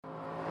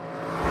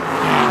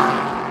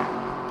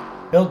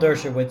Bill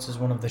Deresiewicz is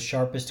one of the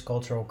sharpest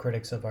cultural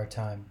critics of our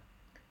time.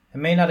 I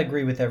may not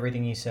agree with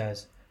everything he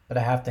says, but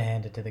I have to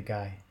hand it to the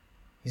guy.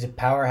 He's a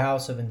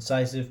powerhouse of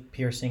incisive,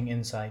 piercing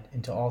insight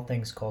into all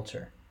things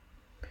culture.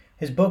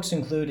 His books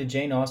include A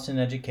Jane Austen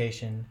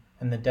Education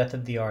and The Death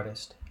of the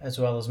Artist, as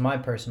well as my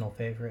personal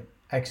favorite,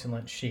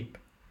 Excellent Sheep.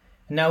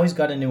 And now he's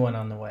got a new one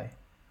on the way.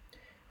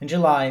 In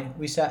July,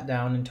 we sat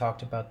down and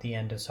talked about The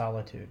End of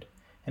Solitude,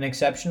 an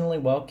exceptionally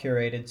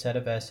well-curated set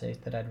of essays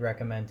that I'd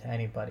recommend to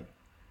anybody.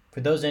 For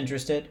those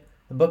interested,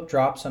 the book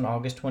drops on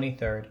August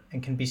 23rd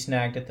and can be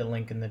snagged at the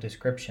link in the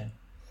description.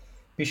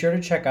 Be sure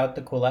to check out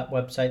the Quillette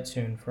website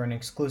soon for an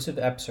exclusive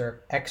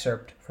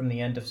excerpt from The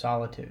End of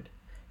Solitude.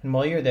 And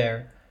while you're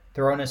there,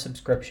 throw in a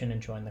subscription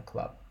and join the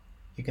club.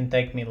 You can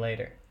thank me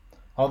later.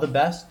 All the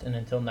best, and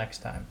until next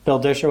time. Bill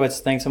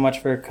Deresiewicz, thanks so much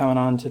for coming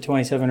on to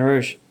 27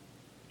 Rouge.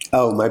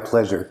 Oh, my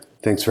pleasure.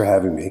 Thanks for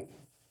having me.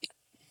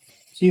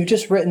 So you've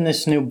just written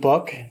this new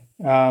book.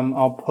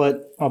 I'll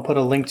put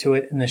a link to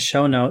it in the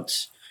show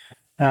notes.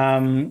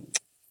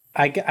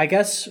 I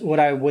guess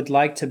what I would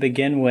like to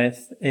begin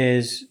with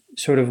is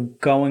sort of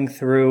going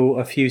through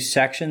a few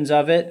sections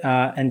of it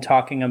and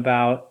talking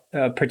about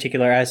a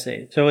particular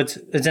essay. So it's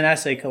an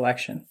essay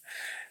collection.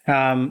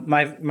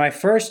 My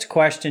first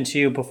question to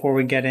you before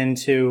we get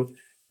into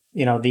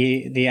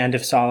the End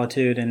of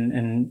Solitude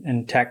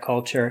and tech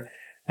culture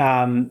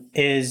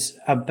is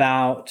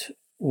about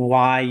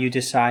why you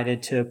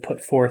decided to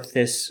put forth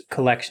this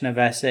collection of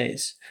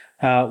essays.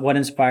 What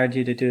inspired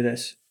you to do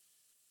this?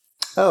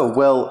 Oh,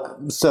 well,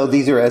 so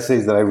these are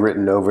essays that I've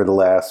written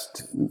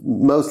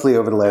mostly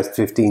over the last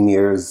 15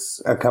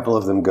 years. A couple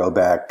of them go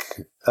back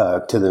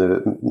to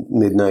the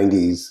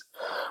mid-90s.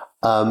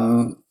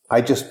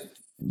 I just,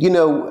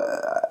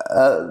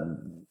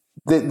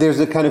 there's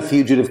a kind of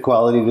fugitive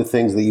quality to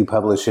things that you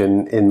publish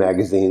in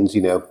magazines.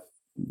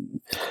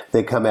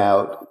 They come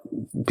out,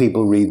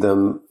 people read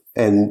them,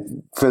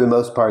 and for the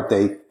most part,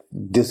 they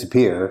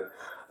disappear.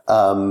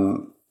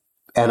 And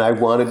I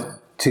wanted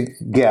to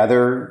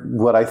gather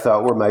what I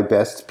thought were my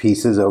best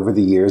pieces over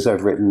the years.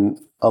 I've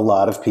written a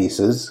lot of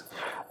pieces,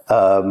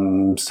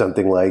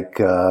 something like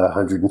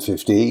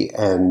 150,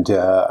 and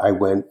I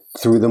went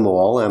through them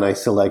all, and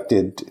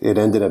it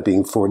ended up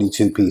being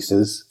 42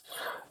 pieces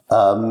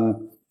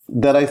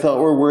that I thought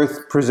were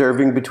worth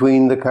preserving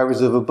between the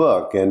covers of a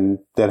book and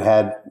that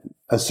had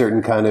a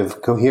certain kind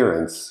of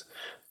coherence.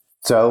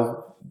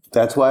 So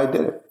that's why I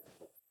did it.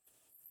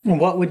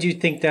 What would you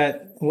think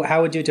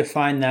how would you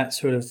define that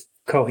sort of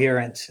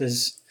coherence?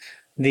 Is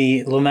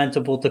the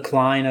lamentable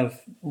decline of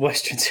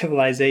Western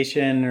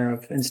civilization or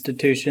of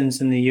institutions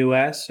in the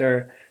U.S.,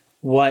 or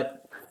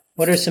what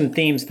are some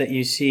themes that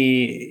you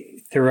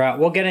see throughout?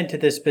 We'll get into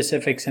the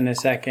specifics in a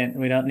second.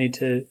 We don't need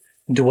to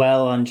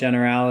dwell on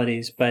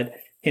generalities, but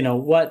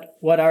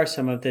what are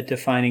some of the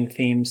defining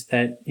themes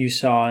that you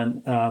saw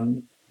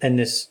in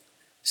this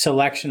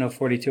selection of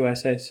 42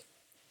 essays?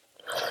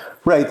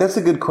 Right, that's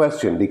a good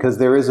question, because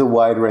there is a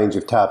wide range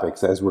of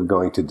topics, as we're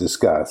going to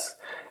discuss.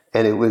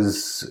 And it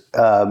was,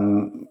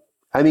 the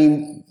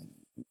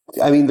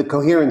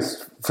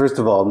coherence, first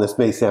of all, and this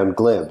may sound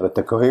glib, but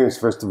the coherence,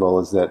 first of all,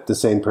 is that the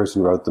same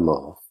person wrote them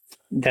all.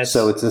 That's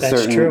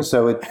true.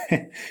 So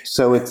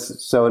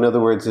in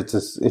other words, it's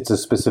a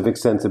specific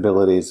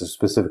sensibility, it's a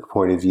specific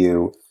point of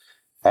view,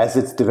 as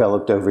it's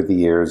developed over the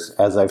years,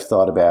 as I've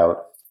thought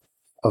about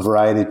a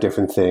variety of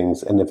different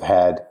things and have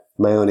had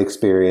my own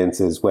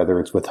experiences, whether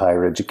it's with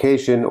higher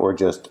education or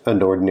just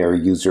an ordinary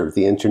user of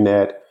the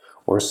internet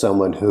or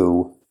someone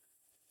who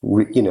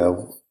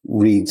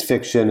reads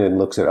fiction and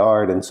looks at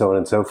art and so on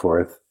and so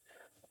forth.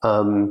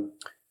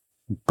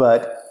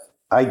 But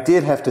I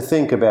did have to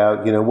think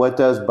about, what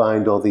does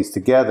bind all these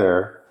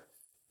together,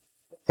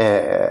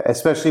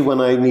 especially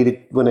when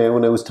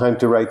it was time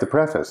to write the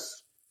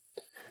preface,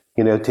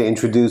 to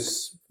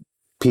introduce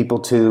people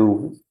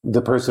to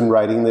the person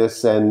writing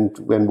this and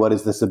what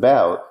is this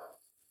about.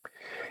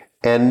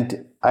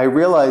 And I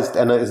realized,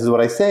 and this is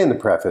what I say in the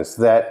preface,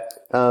 that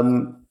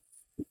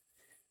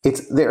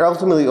they're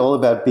ultimately all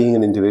about being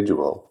an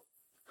individual.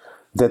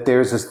 That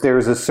there's a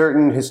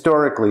certain,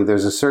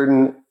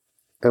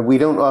 we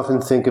don't often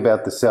think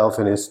about the self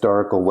in a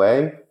historical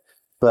way,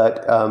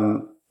 but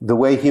the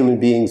way human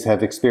beings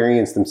have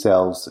experienced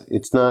themselves,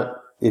 it's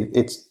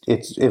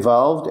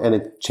evolved and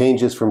it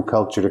changes from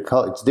culture to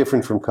culture. It's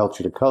different from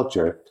culture to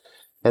culture.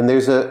 And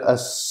there's a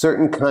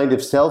certain kind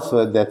of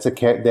selfhood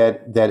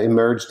that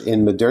emerged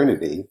in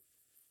modernity.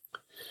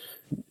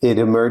 It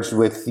emerged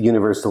with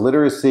universal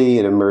literacy.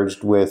 It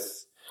emerged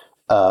with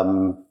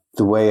the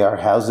way our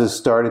houses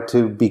started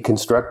to be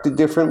constructed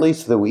differently,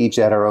 so that we each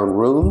had our own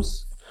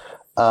rooms.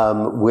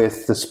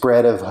 With the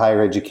spread of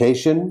higher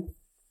education,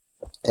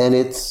 and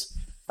it's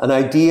an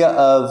idea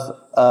of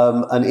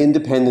an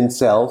independent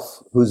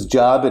self whose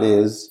job it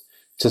is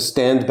to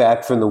stand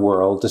back from the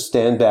world, to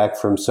stand back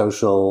from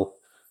social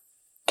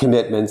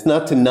commitments,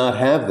 not to not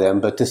have them,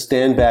 but to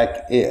stand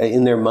back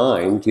in their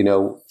mind.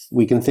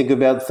 We can think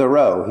about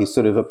Thoreau. He's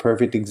sort of a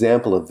perfect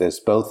example of this,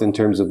 both in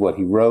terms of what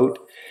he wrote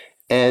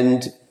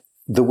and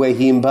the way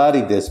he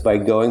embodied this by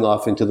going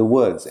off into the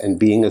woods and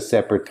being a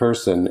separate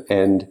person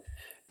and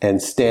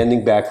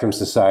standing back from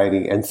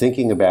society and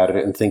thinking about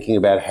it and thinking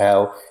about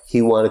how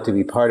he wanted to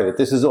be part of it.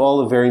 This is all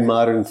a very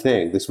modern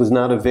thing. This was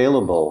not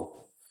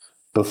available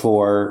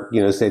before,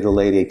 say the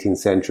late 18th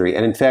century.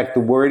 And in fact, the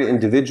word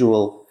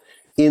individual,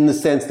 in the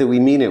sense that we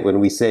mean it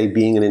when we say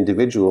being an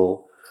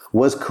individual,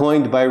 was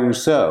coined by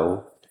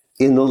Rousseau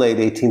in the late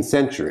 18th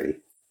century.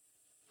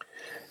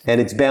 And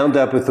it's bound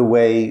up with the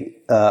way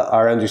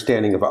our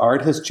understanding of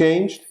art has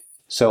changed.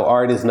 So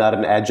art is not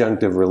an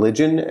adjunct of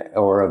religion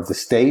or of the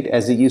state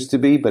as it used to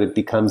be, but it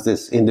becomes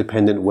this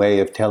independent way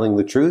of telling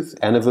the truth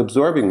and of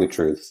absorbing the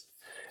truth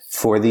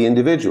for the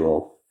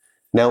individual.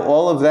 Now,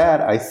 all of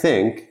that, I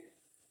think,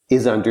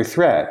 is under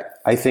threat.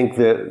 I think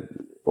that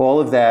all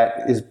of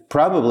that is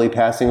probably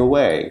passing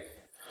away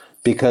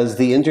because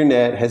the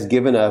internet has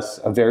given us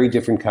a very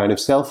different kind of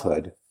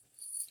selfhood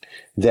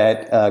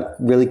that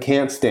really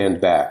can't stand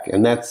back.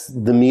 And that's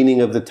the meaning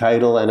of the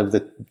title and of the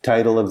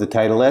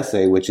title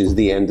essay, which is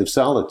The End of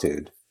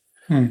Solitude.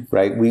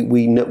 Right?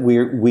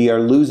 We are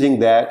losing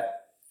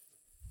that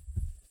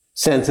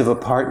sense of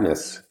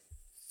apartness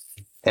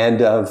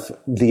and of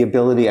the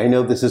ability, I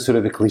know this is sort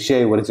of a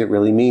cliche, what does it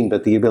really mean?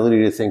 But the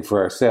ability to think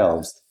for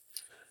ourselves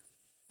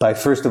by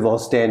first of all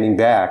standing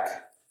back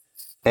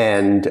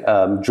and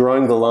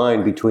drawing the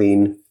line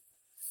between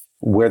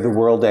where the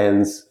world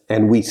ends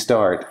and we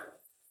start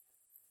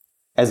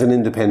as an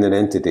independent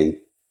entity.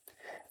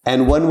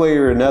 And one way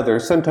or another,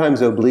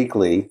 sometimes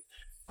obliquely,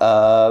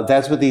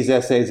 that's what these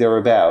essays are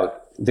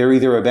about. They're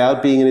either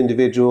about being an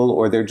individual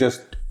or they're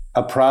just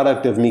a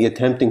product of me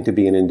attempting to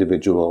be an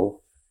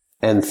individual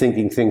and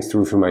thinking things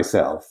through for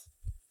myself.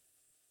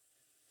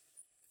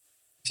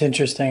 It's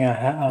interesting.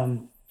 I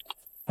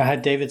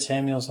had David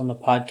Samuels on the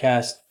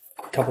podcast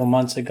a couple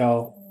months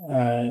ago.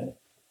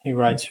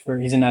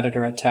 He's an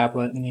editor at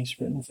Tablet, and he's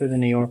written for the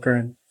New Yorker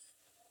and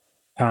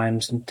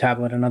Times and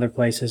Tablet and other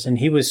places. And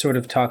he was sort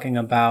of talking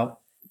about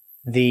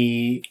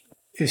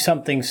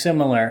something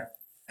similar,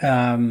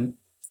 the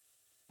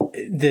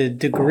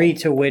degree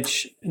to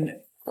which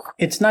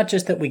it's not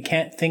just that we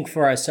can't think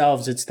for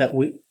ourselves, it's that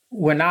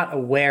we're not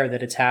aware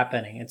that it's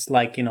happening. It's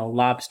like,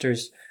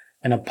 lobsters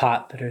in a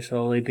pot that are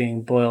slowly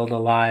being boiled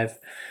alive.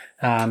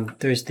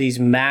 There's these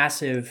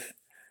massive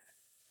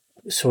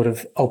sort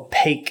of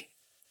opaque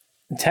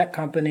tech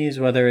companies,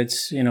 whether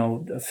it's,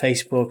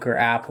 Facebook or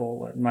Apple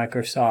or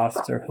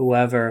Microsoft or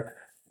whoever,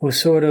 who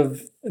sort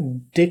of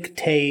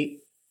dictate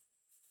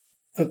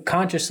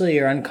consciously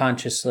or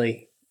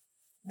unconsciously,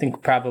 I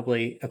think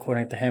probably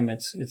according to him,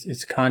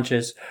 it's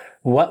conscious,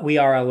 what we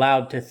are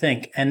allowed to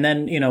think. And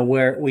then,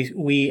 where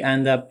we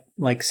end up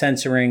like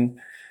censoring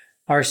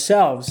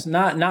ourselves,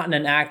 not in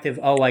an active,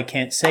 I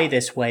can't say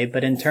this way,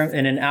 but in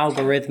an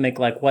algorithmic,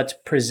 like what's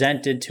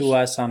presented to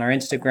us on our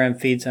Instagram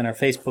feeds, on our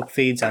Facebook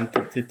feeds, on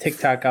the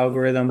TikTok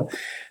algorithm.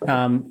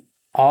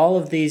 All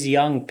of these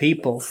young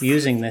people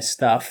using this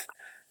stuff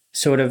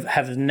sort of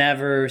have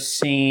never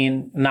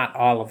seen, not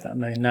all of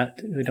them,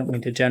 we don't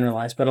mean to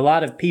generalize, but a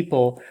lot of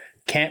people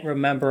can't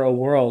remember a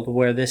world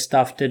where this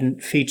stuff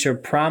didn't feature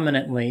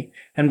prominently.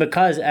 And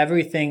because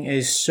everything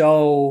is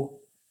so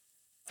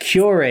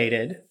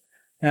curated,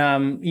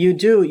 you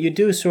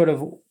do sort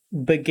of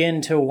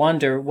begin to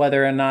wonder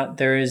whether or not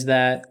there is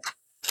that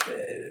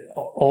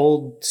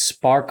old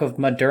spark of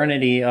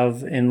modernity,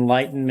 of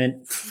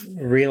enlightenment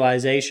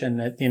realization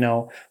that,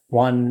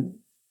 one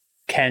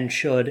can,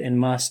 should, and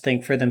must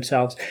think for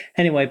themselves.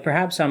 Anyway,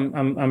 perhaps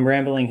I'm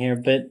rambling here,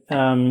 but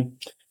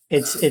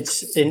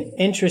it's an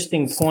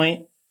interesting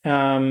point,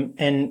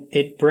 and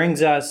it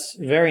brings us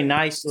very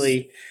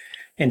nicely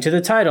into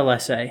the title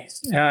essay.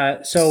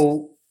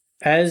 So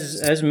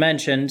as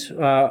mentioned,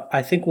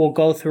 I think we'll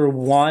go through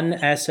one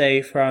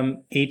essay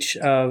from each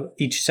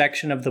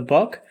section of the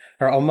book,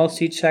 or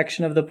almost each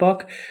section of the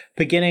book,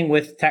 beginning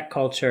with tech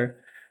culture.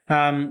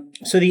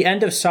 So the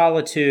End of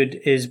Solitude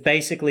is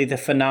basically the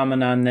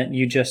phenomenon that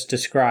you just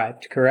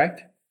described,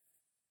 correct?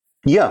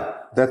 Yeah,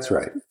 that's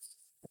right.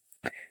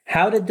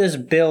 How did this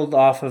build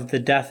off of the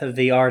death of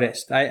the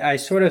artist? I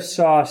sort of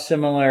saw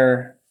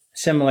similar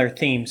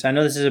themes. I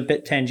know this is a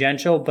bit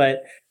tangential,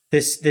 but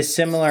this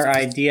similar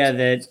idea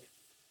that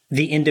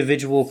the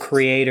individual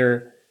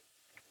creator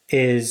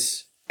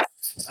is,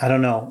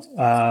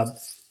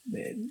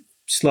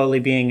 slowly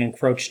being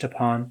encroached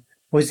upon.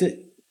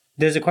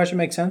 Does the question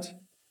make sense?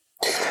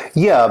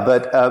 Yeah,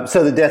 but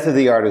so The Death of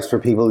the Artist, for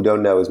people who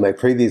don't know, is my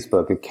previous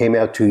book. It came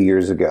out 2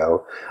 years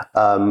ago.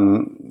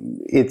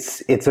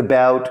 It's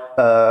about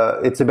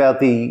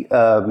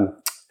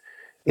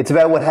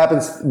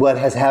what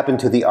has happened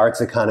to the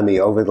arts economy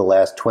over the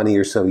last 20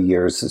 or so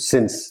years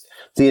since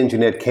the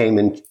internet came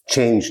and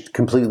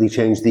completely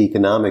changed the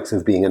economics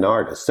of being an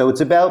artist. So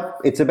it's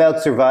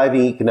about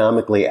surviving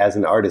economically as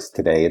an artist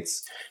today.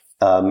 It's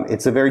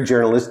a very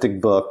journalistic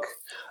book.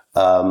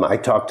 I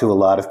talk to a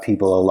lot of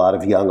people, a lot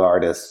of young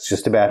artists,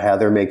 just about how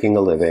they're making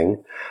a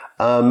living.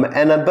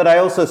 But I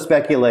also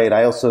speculate.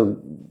 I also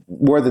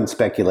more than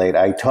speculate.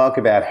 I talk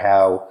about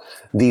how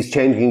these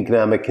changing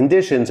economic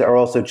conditions are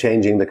also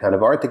changing the kind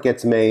of art that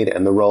gets made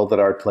and the role that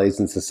art plays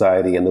in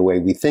society and the way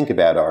we think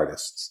about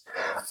artists.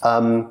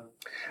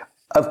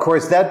 Of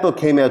course, that book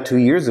came out 2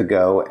 years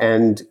ago,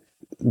 and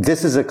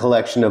this is a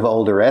collection of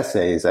older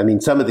essays. I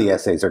mean, some of the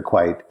essays are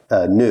quite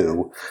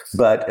new,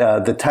 but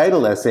the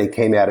title essay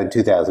came out in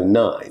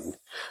 2009.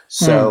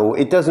 So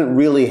it doesn't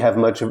really have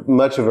much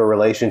of a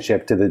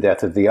relationship to the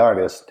death of the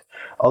artist.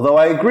 Although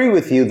I agree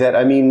with you that,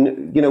 I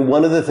mean,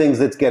 one of the things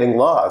that's getting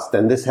lost,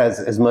 and this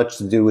has as much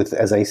to do with,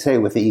 as I say,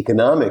 with the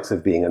economics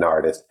of being an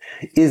artist,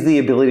 is the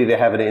ability to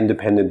have an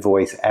independent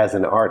voice as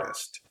an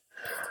artist.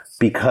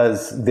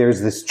 Because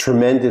there's this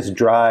tremendous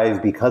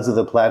drive because of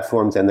the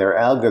platforms and their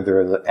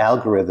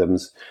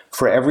algorithms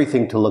for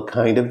everything to look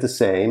kind of the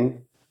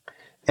same.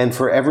 And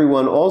for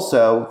everyone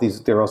also,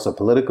 there are also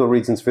political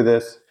reasons for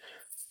this,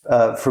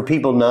 for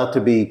people not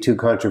to be too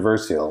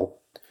controversial.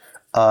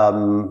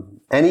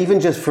 And even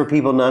just for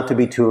people not to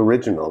be too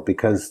original,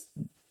 because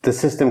the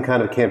system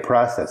kind of can't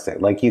process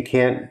it. Like you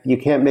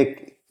can't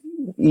make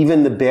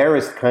even the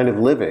barest kind of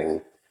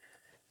living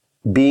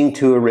being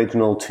too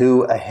original,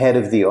 too ahead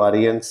of the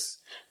audience,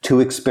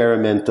 too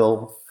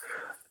experimental,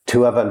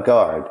 too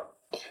avant-garde.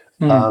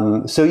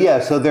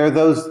 So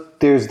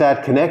there's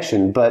that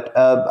connection. But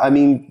I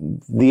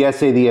mean, the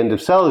essay, "The End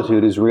of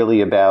Solitude," is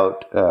really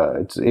about.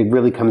 It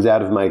really comes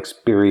out of my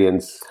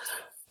experience,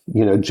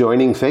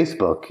 joining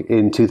Facebook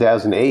in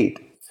 2008,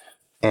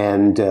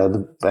 and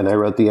I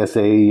wrote the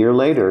essay a year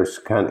later.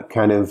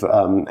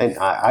 And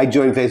I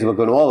joined Facebook,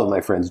 and all of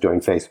my friends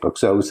joined Facebook.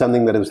 So it was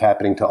something that was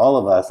happening to all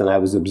of us, and I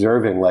was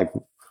observing like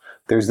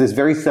there's this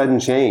very sudden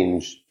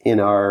change in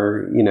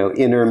our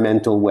inner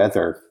mental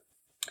weather.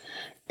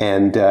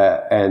 And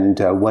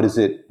what is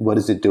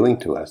it doing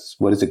to us?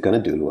 What is it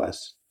going to do to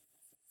us?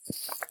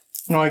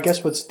 No, I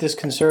guess what's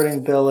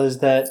disconcerting, Bill, is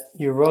that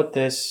you wrote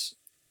this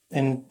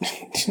in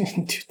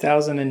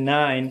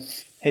 2009.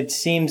 It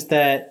seems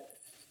that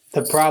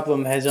the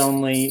problem has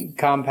only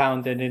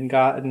compounded and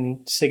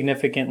gotten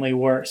significantly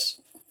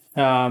worse.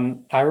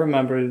 I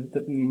remember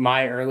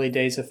my early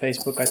days of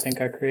Facebook. I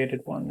think I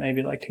created one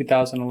maybe like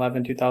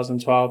 2011,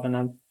 2012,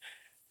 and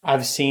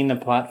I've seen the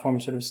platform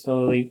sort of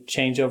slowly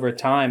change over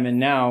time. And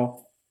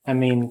now, I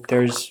mean,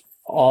 there's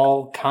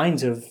all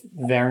kinds of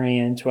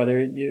variants,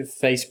 whether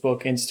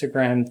Facebook,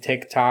 Instagram,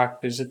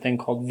 TikTok, there's a thing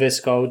called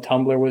Visco,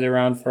 Tumblr was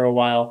around for a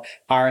while.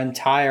 Our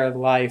entire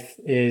life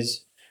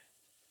is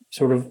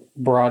sort of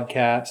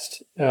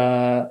broadcast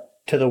to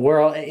the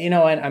world, and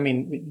I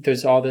mean,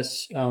 there's all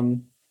this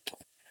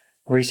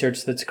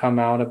research that's come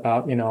out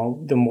about,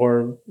 the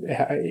more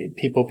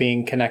people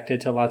being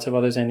connected to lots of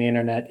others on the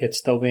internet, yet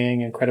still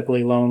being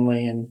incredibly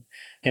lonely. And,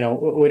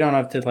 we don't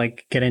have to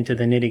like get into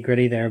the nitty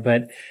gritty there,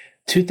 but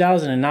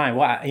 2009,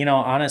 wow,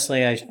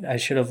 honestly, I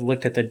should have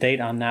looked at the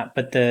date on that,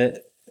 but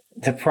the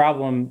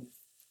problem,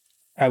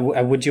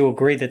 would you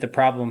agree that the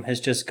problem has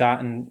just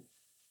gotten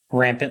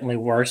rampantly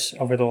worse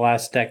over the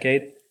last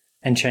decade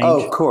and changed?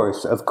 Oh, of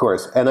course.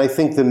 And I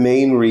think the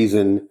main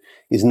reason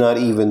is not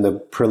even the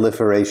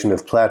proliferation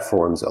of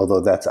platforms,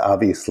 although that's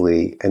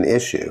obviously an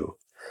issue.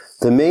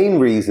 The main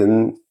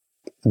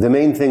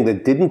thing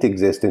that didn't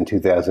exist in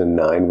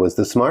 2009 was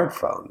the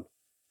smartphone.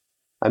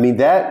 I mean,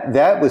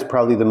 that was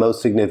probably the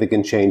most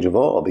significant change of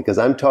all, because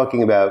I'm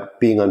talking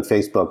about being on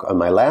Facebook on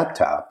my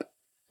laptop.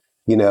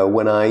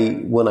 When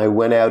I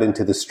went out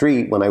into the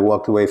street, when I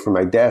walked away from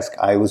my desk,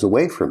 I was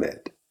away from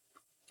it.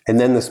 And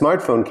then the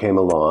smartphone came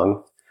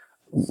along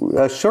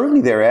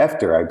shortly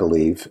thereafter, I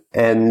believe,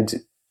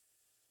 and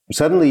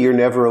suddenly you're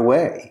never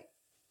away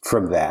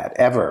from that,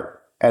 ever.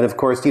 And of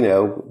course,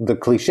 the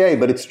cliche,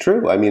 but it's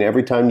true. I mean,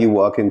 every time you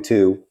walk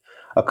into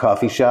a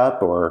coffee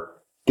shop or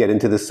get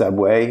into the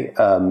subway,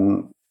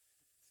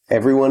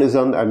 everyone is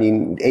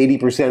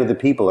 80% of the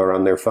people are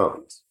on their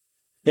phones.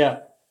 Yeah.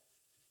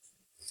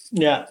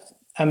 Yeah.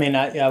 I mean,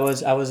 I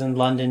was in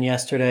London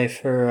yesterday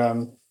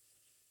for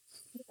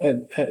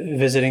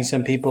visiting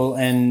some people,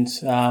 and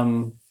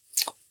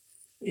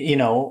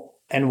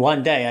and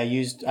one day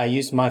I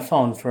used my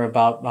phone for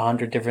about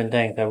 100 different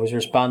things. I was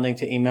responding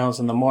to emails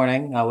in the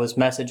morning. I was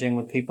messaging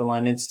with people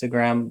on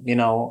Instagram.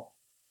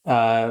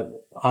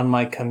 On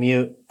my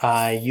commute,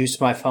 I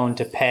used my phone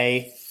to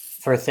pay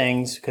for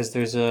things because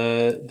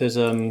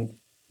you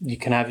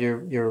can have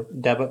your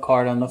debit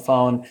card on the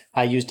phone.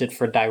 I used it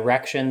for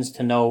directions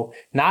to know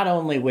not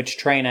only which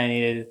train I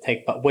needed to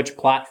take, but which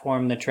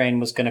platform the train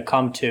was going to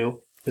come to,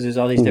 because there's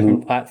all these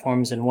different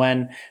platforms. And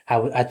when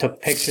I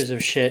took pictures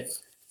of shit.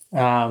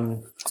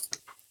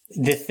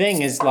 The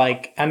thing is,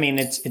 like, I mean,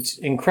 it's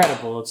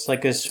incredible. It's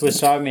like a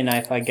Swiss Army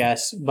knife, I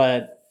guess,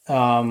 but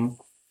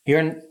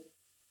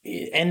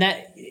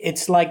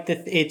it's like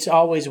it's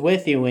always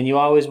with you and you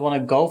always want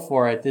to go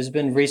for it. There's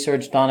been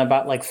research done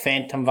about like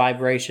phantom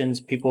vibrations,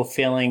 people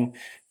feeling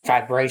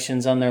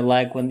vibrations on their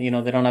leg when, they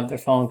don't have their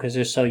phone because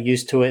they're so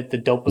used to it. The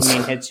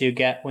dopamine hits you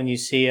get when you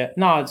see it.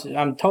 No,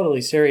 I'm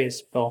totally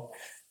serious, Bill.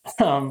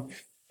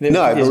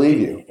 No, I believe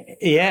you.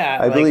 Yeah,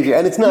 I believe you.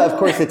 And it's not, of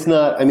course, it's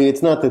not, I mean,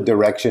 it's not the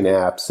direction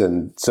apps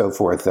and so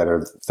forth that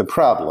are the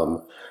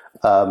problem.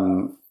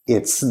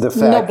 It's the no,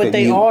 fact but that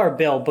they you, are,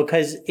 Bill,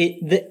 because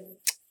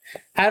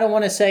I don't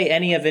want to say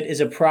any of it is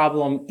a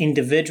problem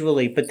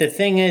individually, but the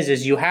thing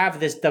is you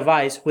have this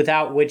device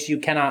without which you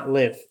cannot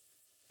live,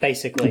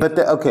 basically.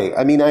 okay,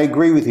 I mean, I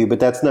agree with you, but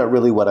that's not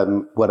really what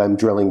I'm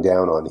drilling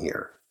down on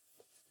here.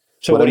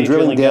 So What what are I'm you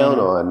drilling drilling down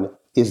down on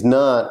is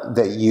not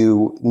that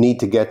you need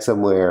to get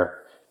somewhere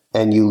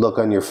and you look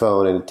on your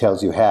phone and it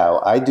tells you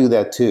how. I do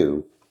that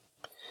too.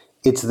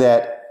 It's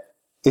that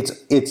it's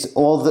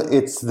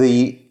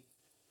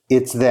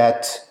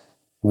that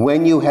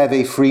when you have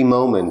a free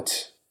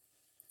moment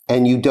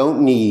and you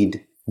don't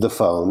need the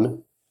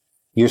phone,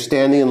 you're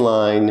standing in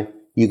line,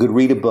 you could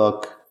read a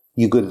book,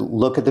 you could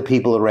look at the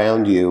people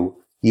around you,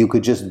 you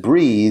could just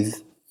breathe.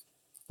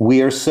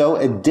 We are so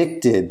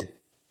addicted,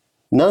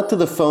 not to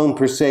the phone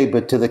per se,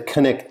 but to the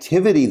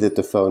connectivity that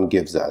the phone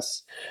gives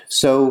us.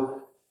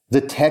 So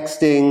the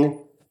texting,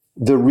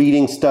 the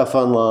reading stuff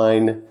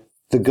online,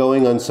 the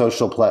going on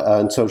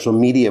social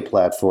media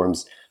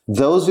platforms,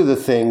 those are the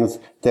things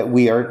that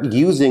we are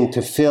using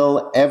to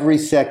fill every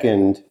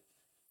second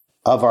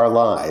of our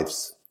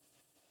lives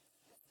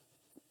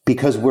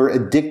because we're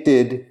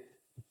addicted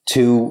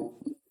to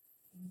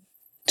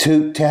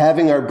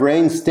having our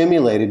brain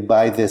stimulated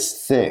by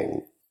this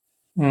thing.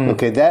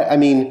 Okay,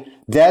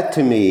 that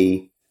to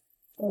me,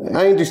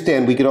 I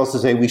understand we could also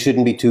say we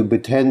shouldn't be too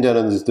dependent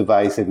on this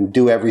device and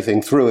do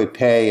everything through it,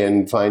 pay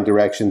and find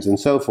directions and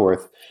so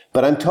forth.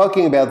 But I'm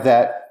talking about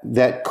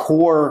that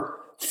core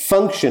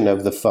function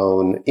of the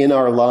phone in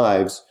our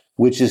lives,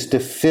 which is to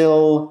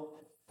fill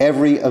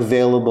every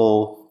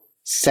available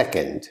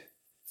second.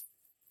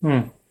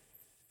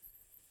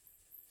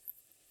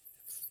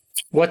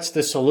 What's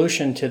the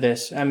solution to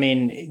this? I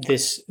mean,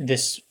 this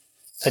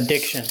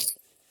addiction.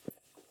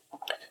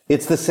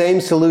 It's the same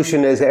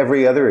solution as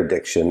every other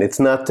addiction. It's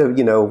not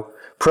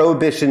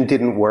prohibition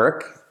didn't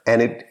work,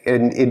 and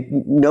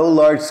no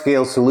large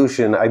scale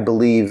solution, I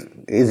believe,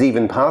 is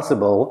even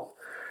possible,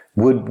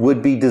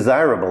 would be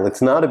desirable.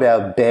 It's not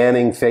about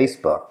banning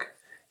Facebook.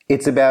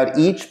 It's about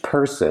each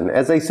person.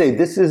 As I say,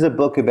 this is a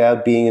book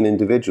about being an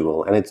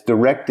individual, and it's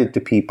directed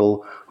to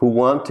people who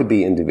want to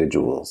be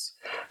individuals.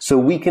 So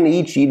we can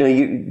each,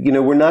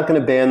 we're not going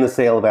to ban the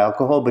sale of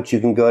alcohol, but you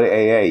can go to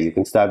AA, you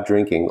can stop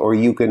drinking, or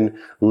you can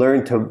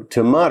learn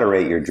to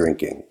moderate your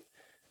drinking.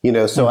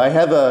 So I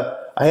have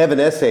an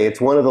essay.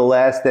 It's one of the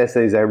last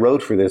essays I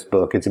wrote for this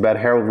book. It's about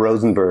Harold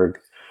Rosenberg,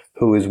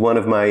 who is one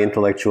of my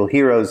intellectual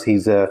heroes.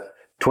 He's a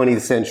 20th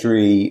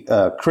century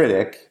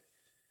critic.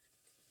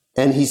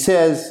 And he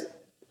says,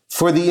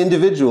 for the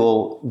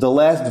individual, the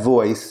last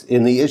voice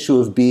in the issue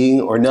of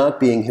being or not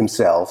being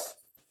himself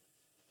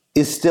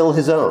is still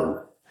his own.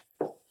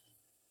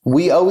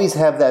 We always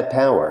have that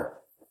power.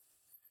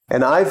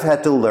 And I've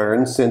had to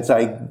learn since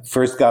I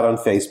first got on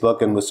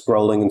Facebook and was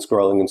scrolling and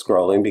scrolling and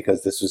scrolling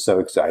because this was so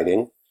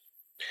exciting,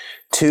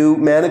 to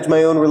manage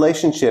my own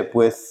relationship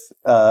with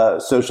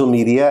social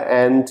media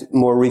and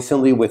more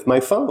recently with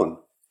my phone.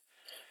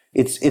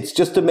 It's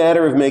just a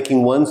matter of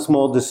making one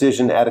small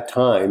decision at a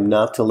time,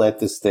 not to let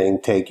this thing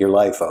take your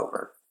life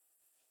over.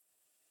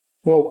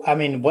 Well, I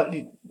mean,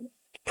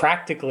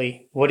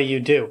 practically, what do?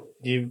 Do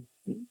you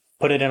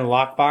put it in a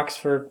lockbox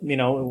for,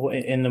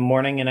 in the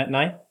morning and at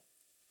night?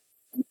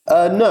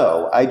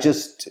 No, I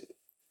just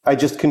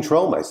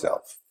control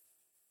myself.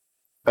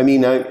 I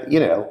mean,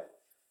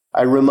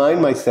 I remind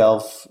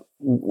myself,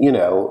 when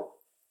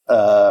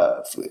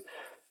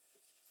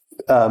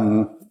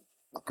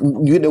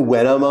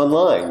I'm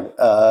online,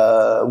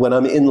 when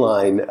I'm in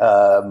line,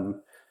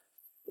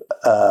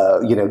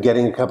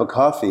 getting a cup of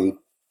coffee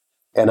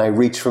and I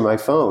reach for my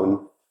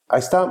phone, I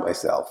stop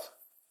myself.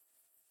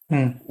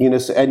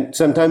 And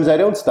sometimes I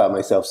don't stop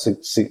myself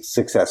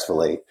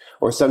successfully,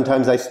 or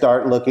sometimes I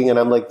start looking and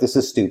I'm like, this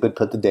is stupid,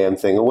 put the damn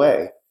thing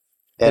away.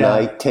 And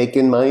I take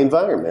in my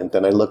environment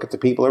and I look at the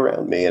people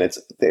around me, and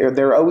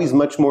they're always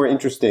much more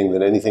interesting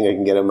than anything I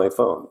can get on my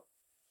phone.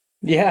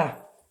 Yeah.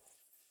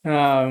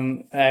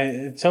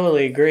 I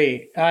totally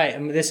agree.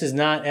 This is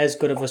not as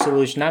good of a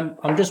solution.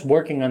 I'm just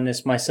working on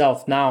this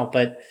myself now,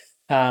 but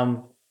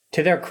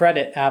to their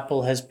credit,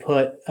 Apple has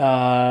put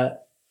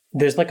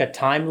there's like a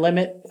time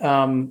limit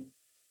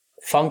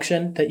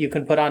function that you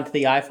can put onto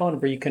the iPhone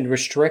where you can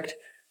restrict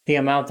the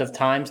amount of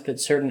times that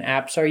certain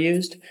apps are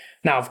used.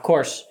 Now, of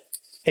course,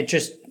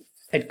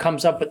 it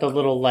comes up with a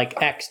little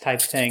like X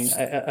type thing,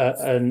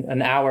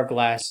 an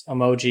hourglass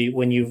emoji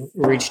when you've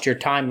reached your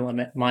time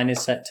limit. Mine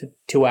is set to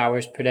 2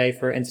 hours per day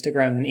for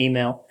Instagram and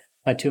email,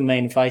 my two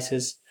main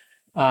vices.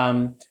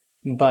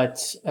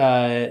 But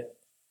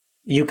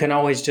you can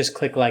always just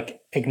click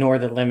like ignore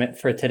the limit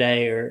for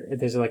today, or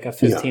there's like a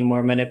 15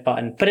 more minute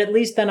button. But at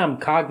least then I'm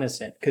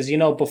cognizant because,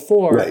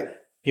 before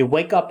you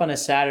wake up on a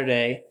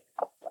Saturday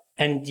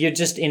and you're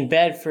just in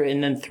bed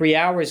and then 3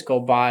 hours go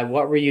by.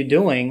 What were you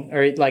doing?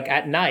 Or like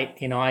at night,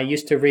 I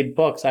used to read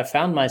books. I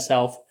found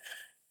myself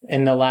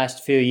in the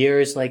last few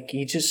years. Like,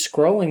 you're just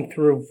scrolling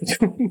through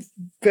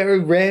very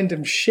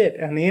random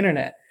shit on the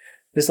internet.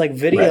 There's like Right.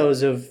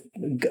 videos of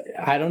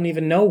I don't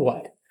even know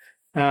what.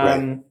 Right.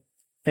 Um,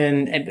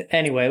 and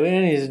anyway, we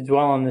don't need to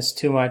dwell on this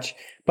too much.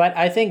 But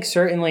I think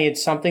certainly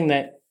it's something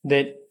that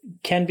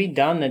can be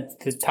done. That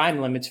the time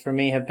limits for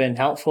me have been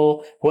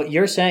helpful. What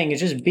you're saying is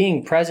just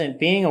being present,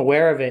 being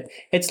aware of it.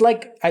 It's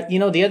like,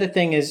 the other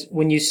thing is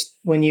when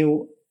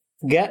you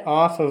get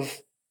off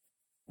of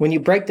when you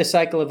break the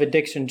cycle of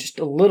addiction just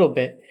a little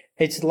bit,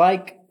 it's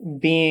like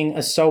being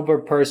a sober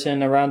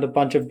person around a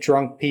bunch of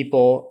drunk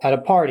people at a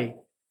party.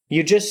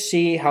 You just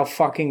see how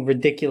fucking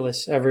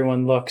ridiculous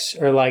everyone looks,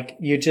 or like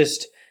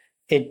it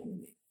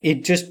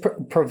it just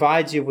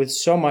provides you with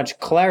so much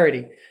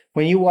clarity.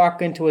 When you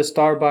walk into a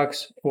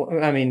Starbucks,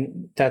 well, I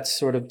mean, that's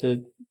sort of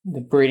the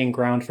breeding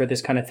ground for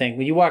this kind of thing.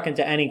 When you walk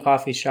into any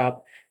coffee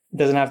shop, it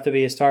doesn't have to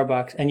be a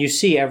Starbucks, and you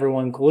see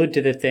everyone glued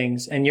to the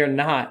things, and you're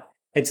not.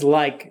 It's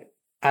like,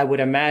 I would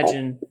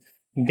imagine,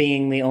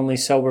 being the only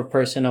sober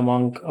person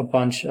among a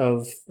bunch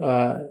of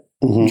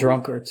Hmm.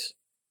 drunkards.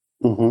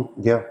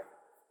 Yeah.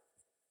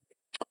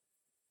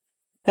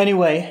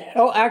 Anyway,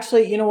 oh,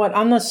 actually, you know what?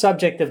 On the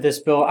subject of this,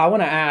 Bill, I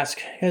want to ask.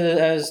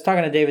 I was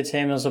talking to David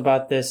Samuels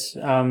about this,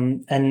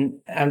 and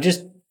I'm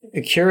just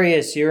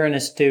curious. You're an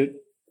astute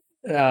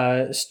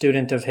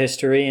student of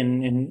history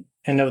and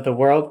of the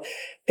world.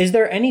 Is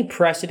there any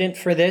precedent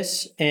for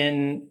this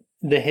in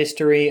the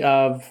history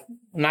of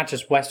not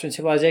just Western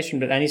civilization,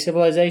 but any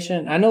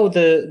civilization? I know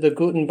the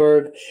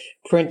Gutenberg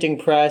printing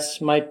press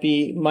might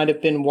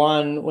have been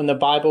one. When the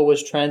Bible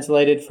was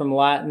translated from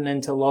Latin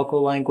into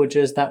local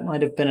languages, that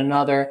might have been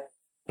another.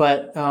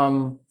 But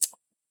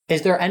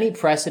is there any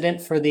precedent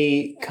for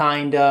the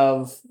kind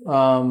of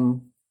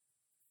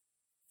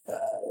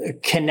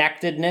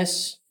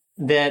connectedness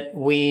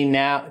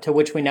to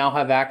which we now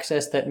have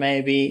access that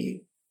may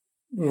be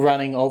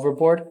running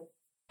overboard?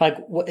 Like,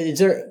 is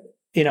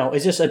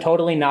this a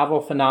totally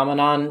novel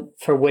phenomenon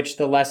for which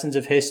the lessons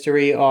of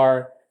history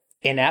are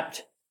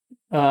inept?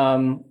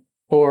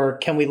 Or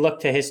can we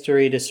look to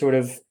history to sort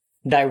of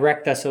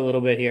direct us a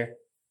little bit here?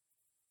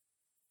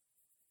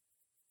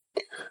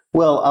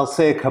 Well, I'll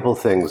say a couple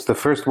things. The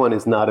first one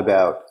is not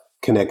about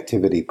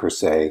connectivity per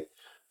se,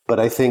 but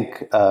I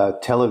think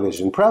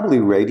television, probably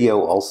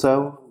radio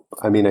also.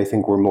 I mean, I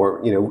think we're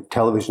more,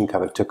 television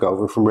kind of took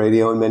over from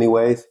radio in many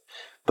ways.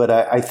 But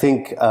I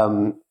think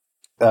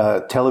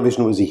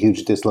television was a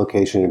huge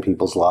dislocation in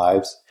people's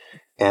lives.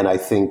 And I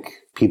think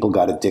people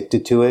got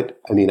addicted to it.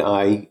 I mean,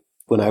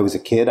 when I was a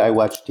kid, I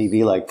watched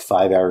TV like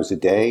 5 hours a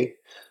day.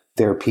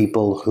 There are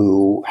people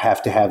who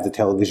have to have the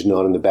television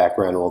on in the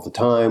background all the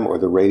time, or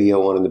the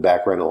radio on in the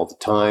background all the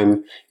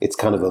time. It's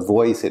kind of a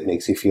voice. It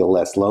makes you feel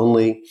less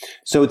lonely.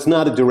 So it's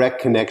not a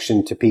direct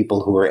connection to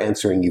people who are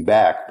answering you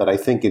back, but I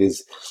think it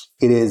is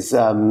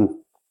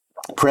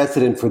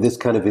precedent for this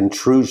kind of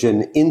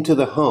intrusion into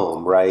the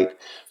home, right?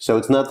 So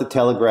it's not the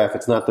telegraph,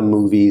 it's not the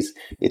movies,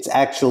 it's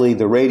actually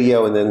the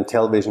radio, and then the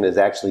television is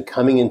actually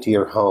coming into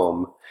your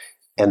home,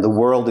 and the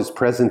world is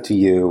present to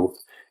you,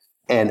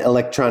 and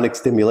electronic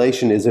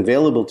stimulation is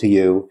available to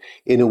you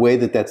in a way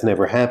that's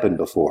never happened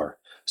before.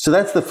 So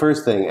that's the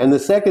first thing. And the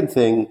second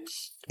thing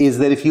is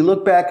that if you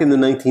look back in the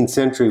 19th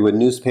century when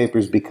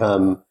newspapers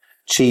become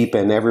cheap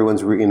and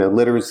everyone's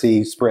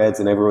literacy spreads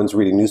and everyone's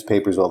reading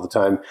newspapers all the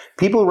time,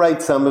 people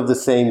write some of the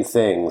same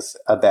things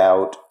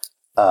about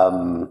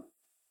um,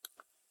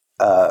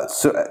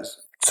 so,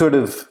 sort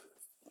of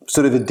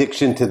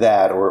addiction to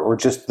that, or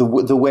just the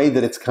way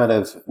that it's kind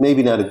of,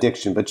 maybe not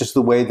addiction, but just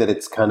the way that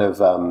it's kind of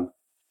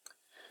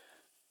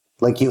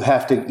like you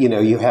have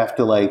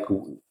to like,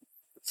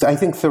 I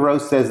think Thoreau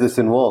says this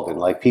in Walden,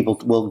 like people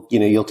will,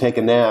 you'll take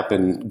a nap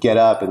and get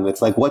up and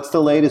it's like, what's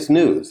the latest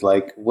news?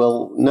 Like,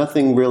 well,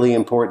 nothing really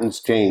important's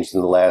changed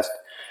in the last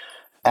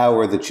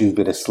hour that you've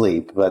been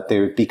asleep, but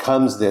there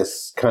becomes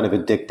this kind of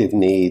addictive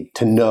need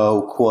to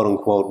know, quote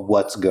unquote,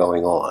 what's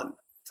going on.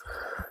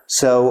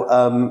 So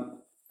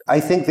I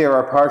think there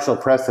are partial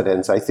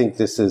precedents. I think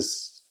this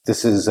is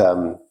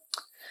a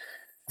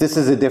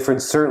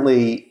difference,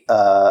 certainly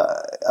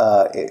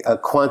a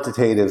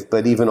quantitative,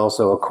 but even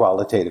also a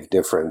qualitative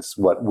difference,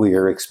 what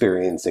we're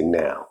experiencing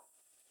now.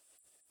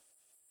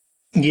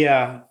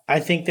 Yeah,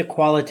 I think the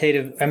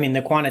quantitative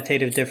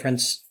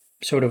difference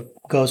sort of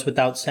goes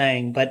without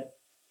saying, but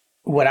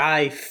what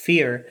I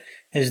fear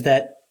is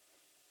that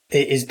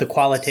is the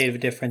qualitative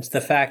difference.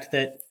 The fact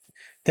that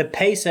the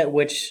pace at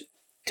which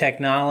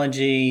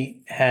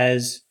technology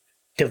has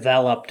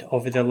developed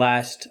over the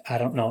last, I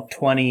don't know,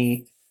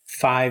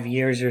 25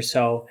 years or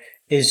so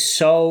is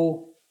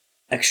so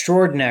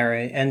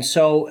extraordinary and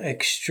so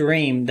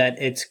extreme that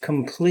it's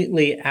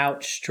completely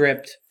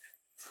outstripped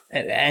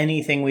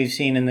anything we've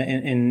seen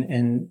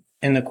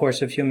in the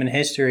course of human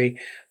history,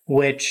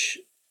 which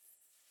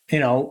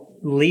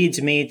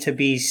leads me to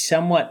be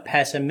somewhat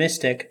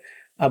pessimistic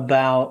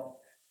about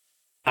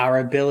our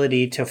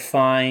ability to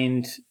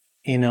find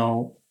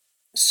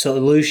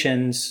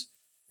solutions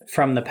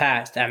from the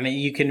past. I mean,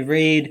 you can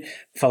read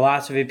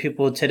philosophy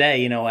people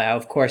today.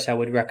 Of course, I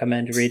would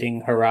recommend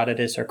reading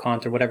Herodotus or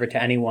Kant or whatever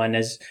to anyone,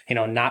 as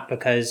not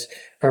because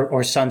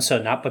or Sun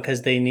Tzu, not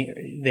because they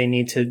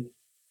need to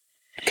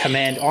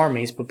command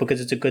armies, but because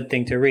it's a good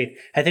thing to read.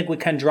 I think we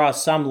can draw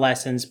some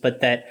lessons,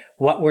 but that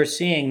what we're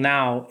seeing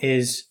now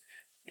is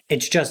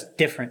it's just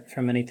different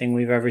from anything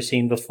we've ever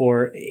seen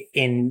before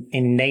in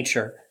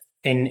nature,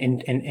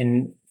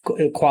 in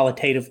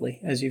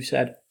qualitatively, as you've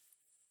said.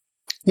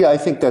 Yeah, I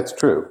think that's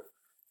true.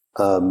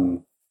 I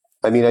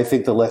mean, I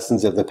think the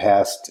lessons of the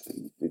past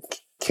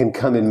can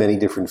come in many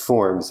different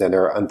forms and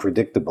are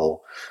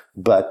unpredictable.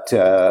 But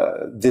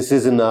this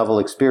is a novel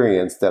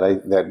experience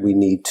that we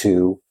need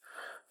to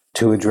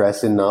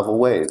address in novel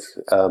ways.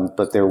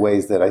 But there are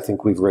ways that I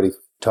think we've already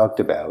talked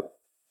about.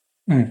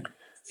 Mm.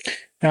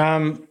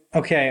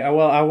 Okay.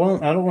 Well,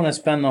 I don't want to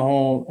spend the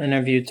whole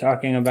interview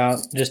talking about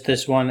just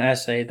this one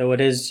essay, though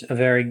it is a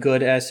very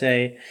good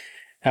essay,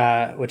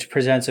 which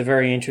presents a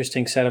very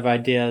interesting set of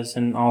ideas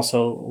and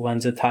also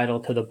lends a title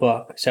to the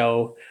book.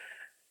 So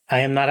I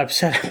am not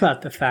upset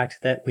about the fact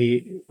that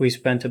we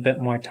spent a bit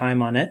more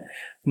time on it.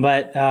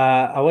 But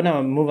I want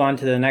to move on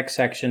to the next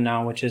section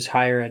now, which is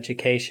higher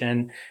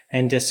education,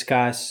 and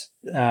discuss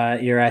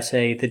your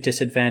essay, The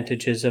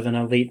Disadvantages of an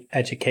Elite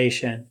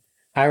Education.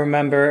 I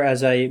remember,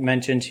 as I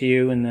mentioned to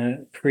you in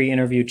the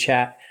pre-interview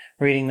chat,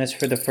 reading this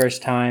for the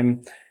first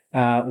time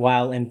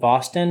while in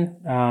Boston,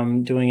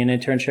 doing an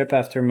internship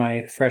after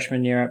my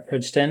freshman year at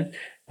Princeton,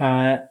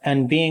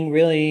 and being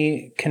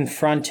really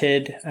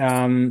confronted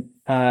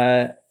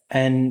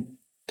and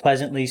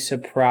pleasantly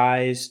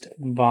surprised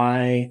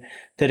by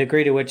the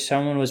degree to which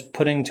someone was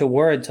putting to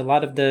words a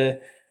lot of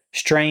the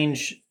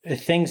strange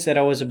things that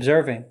I was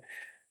observing.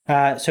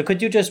 So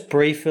could you just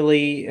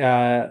briefly,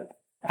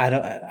 I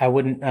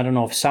don't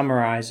know if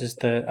summarize is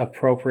the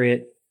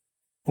appropriate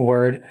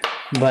word,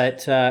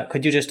 but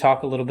could you just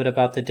talk a little bit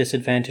about the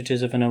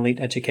disadvantages of an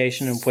elite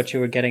education and what you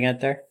were getting at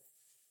there?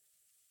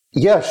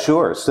 Yeah,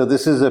 sure. So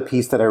this is a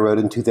piece that I wrote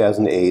in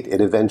 2008.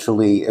 It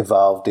eventually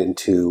evolved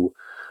into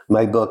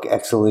my book,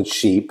 Excellent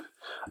Sheep.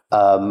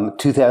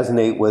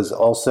 2008 was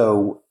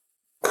also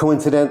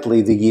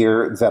coincidentally the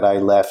year that I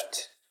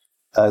left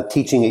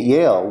teaching at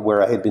Yale,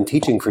 where I had been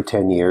teaching for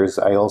 10 years.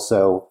 I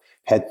also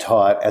had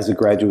taught as a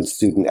graduate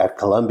student at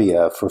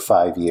Columbia for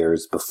 5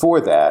 years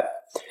before that.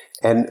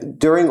 And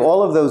during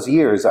all of those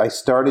years, I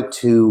started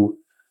to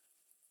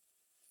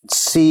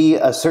see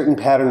a certain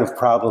pattern of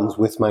problems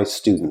with my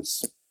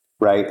students,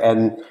 right?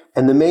 And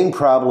the main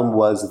problem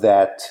was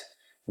that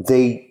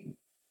they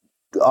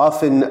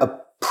often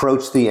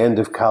approached the end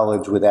of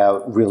college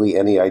without really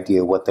any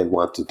idea what they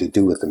wanted to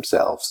do with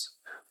themselves,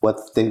 what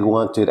they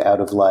wanted out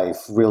of life,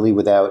 really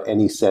without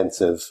any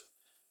sense of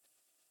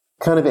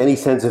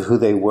who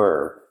they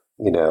were,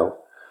 you know.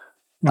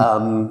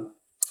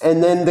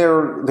 And then there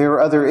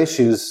are other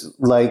issues,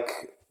 like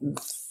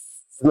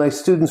my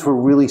students were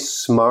really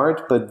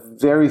smart, but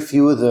very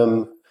few of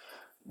them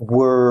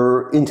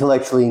were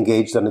intellectually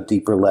engaged on a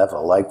deeper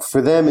level. Like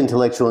for them,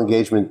 intellectual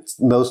engagement,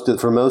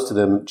 for most of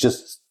them,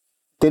 just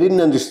they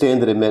didn't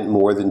understand that it meant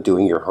more than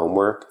doing your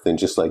homework, than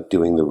just like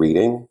doing the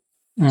reading.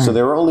 So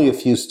there were only a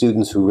few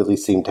students who really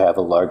seemed to have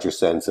a larger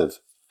sense of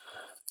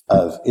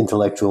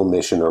intellectual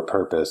mission or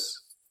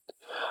purpose.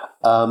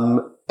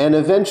 And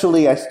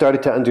eventually I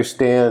started to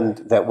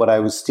understand that what I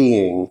was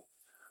seeing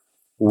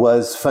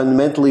was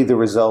fundamentally the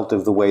result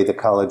of the way the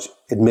college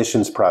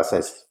admissions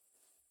process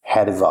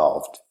had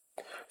evolved.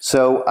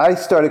 So I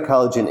started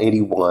college in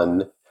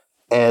 81,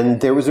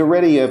 and there was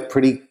already a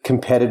pretty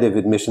competitive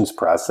admissions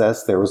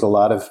process. There was a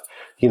lot of,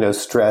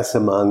 stress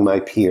among my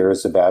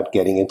peers about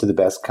getting into the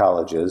best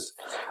colleges.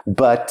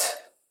 But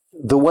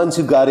the ones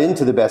who got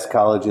into the best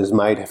colleges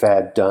might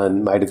have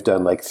done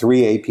like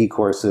 3 AP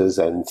courses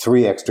and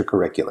 3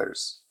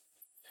 extracurriculars.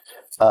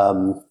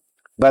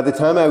 By the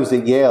time I was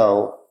at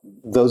Yale,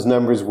 those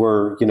numbers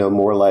were,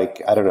 more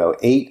like, I don't know,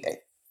 8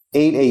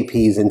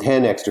 APs and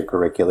 10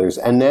 extracurriculars.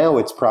 And now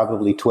it's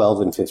probably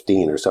 12 and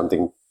 15 or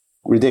something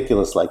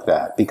ridiculous like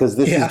that, because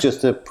this is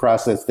just a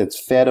process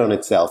that's fed on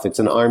itself. It's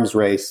an arms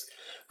race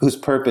whose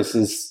purpose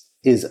is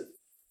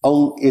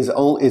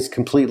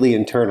completely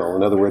internal.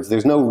 In other words,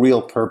 there's no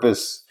real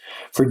purpose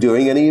for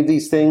doing any of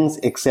these things,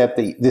 except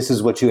that this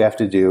is what you have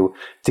to do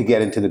to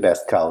get into the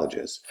best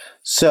colleges.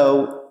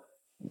 So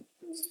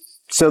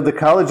the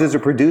colleges are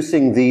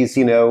producing these,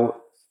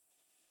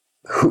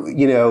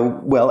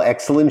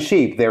 excellent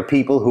sheep. They're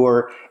people who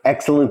are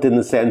excellent in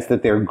the sense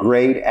that they're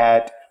great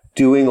at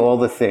doing all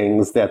the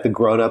things that the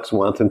grown-ups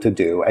want them to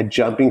do, at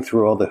jumping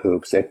through all the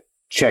hoops, at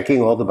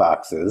checking all the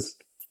boxes.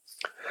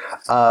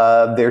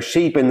 They're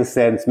sheep in the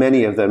sense,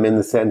 many of them, in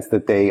the sense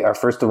that they are,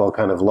 first of all,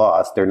 kind of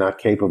lost. They're not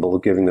capable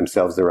of giving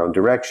themselves their own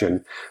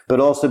direction, but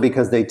also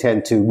because they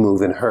tend to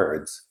move in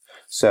herds.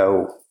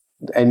 So,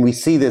 and we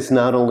see this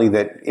not only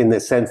that in the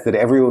sense that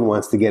everyone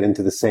wants to get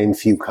into the same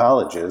few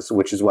colleges,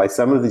 which is why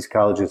some of these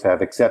colleges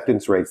have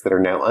acceptance rates that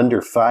are now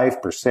under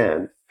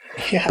 5%.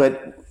 Yeah.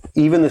 But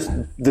even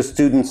the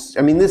students,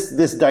 I mean,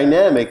 this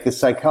dynamic, this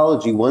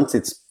psychology, once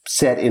it's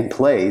set in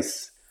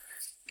place,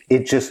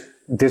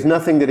 there's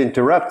nothing that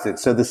interrupts it.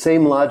 So the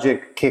same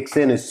logic kicks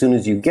in as soon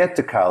as you get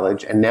to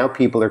college, and now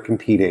people are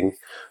competing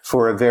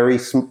for a very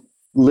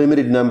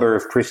limited number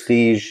of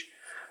prestige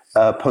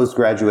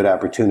postgraduate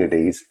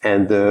opportunities.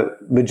 And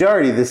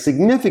the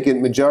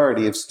significant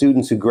majority of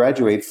students who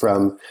graduate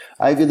from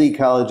Ivy League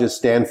colleges,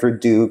 Stanford,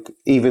 Duke,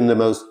 even the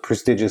most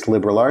prestigious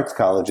liberal arts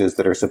colleges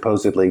that are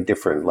supposedly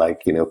different,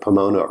 like,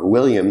 Pomona or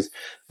Williams,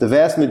 the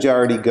vast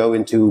majority go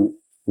into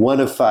one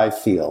of 5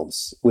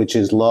 fields, which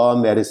is law,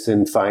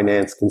 medicine,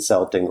 finance,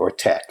 consulting, or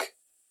tech.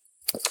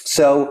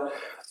 So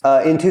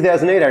in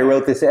 2008, I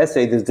wrote this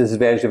essay, The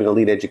Disadvantage of an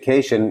Elite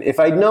Education. If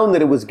I'd known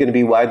that it was going to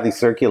be widely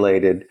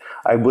circulated,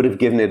 I would have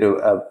given it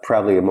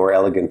probably a more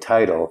elegant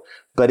title.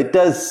 But it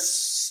does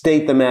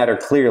state the matter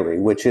clearly,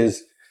 which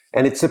is,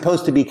 and it's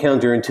supposed to be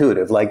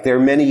counterintuitive. Like, there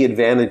are many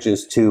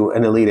advantages to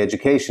an elite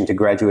education, to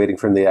graduating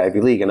from the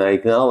Ivy League, and I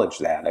acknowledge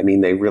that. I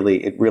mean, it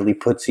really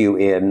puts you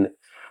in.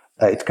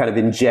 It kind of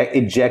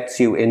ejects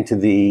you into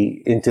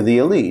the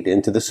elite,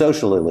 into the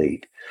social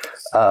elite.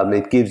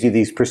 It gives you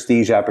these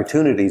prestige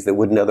opportunities that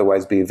wouldn't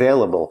otherwise be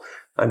available.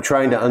 I'm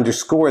trying to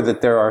underscore that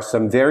there are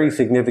some very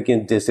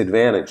significant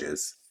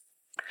disadvantages.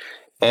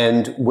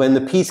 And when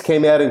the piece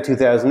came out in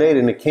 2008,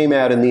 and it came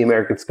out in the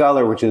American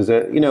Scholar, which is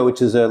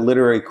a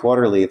literary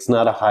quarterly, it's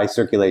not a high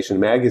circulation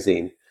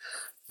magazine,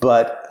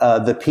 but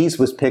the piece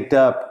was picked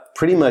up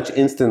pretty much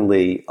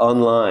instantly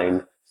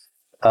online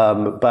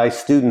by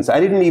students. I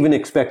didn't even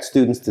expect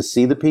students to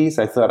see the piece.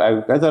 I thought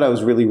I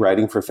was really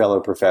writing for fellow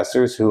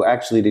professors who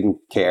actually didn't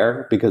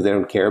care, because they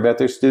don't care about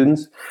their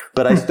students.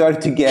 But I started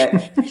to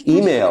get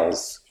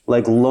emails,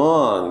 like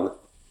long,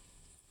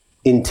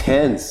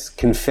 intense,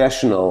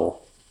 confessional,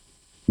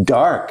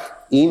 dark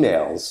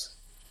emails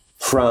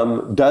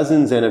from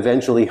dozens and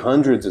eventually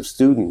hundreds of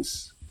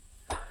students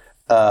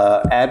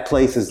at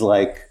places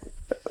like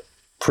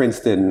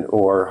Princeton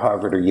or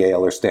Harvard or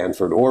Yale or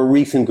Stanford, or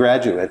recent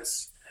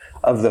graduates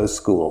of those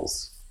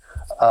schools.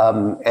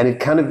 And it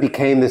kind of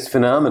became this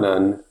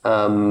phenomenon.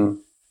 And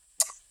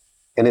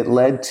it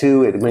led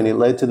to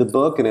the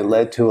book, and it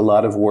led to a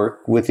lot of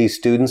work with these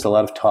students, a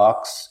lot of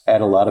talks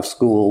at a lot of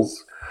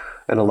schools,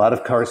 and a lot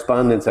of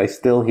correspondence I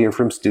still hear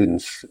from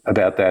students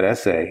about that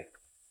essay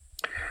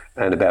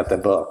and about the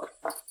book.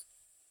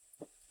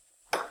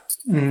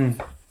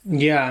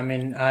 Yeah, I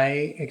mean,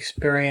 I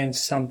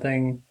experienced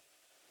something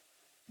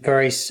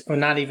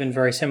not even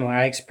very similar.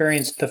 I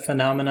experienced the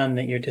phenomenon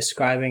that you're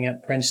describing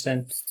at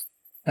Princeton.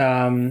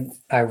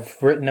 I've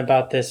written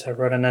about this. I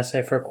wrote an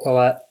essay for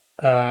Quillette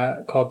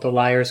called The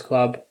Liars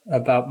Club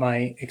about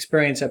my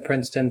experience at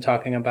Princeton,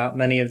 talking about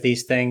many of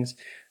these things.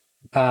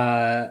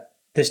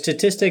 The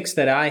statistics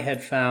that I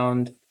had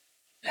found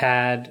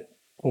had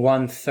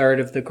 1/3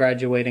 of the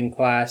graduating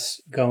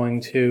class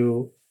going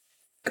to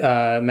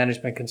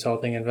management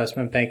consulting,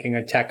 investment banking,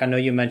 or tech. I know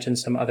you mentioned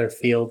some other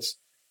fields,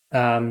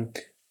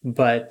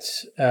 but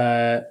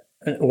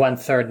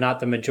 1/3,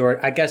 not the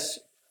majority. I guess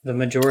the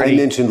majority. I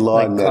mentioned law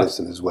and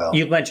medicine as well.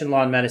 You mentioned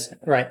law and medicine,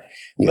 right?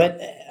 Yeah. But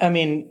I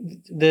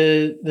mean,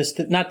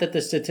 not that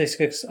the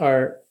statistics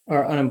are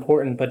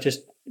unimportant, but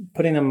just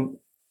putting them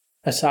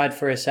aside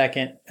for a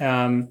second,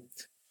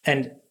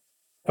 and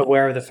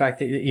aware of the fact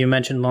that you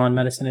mentioned law and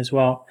medicine as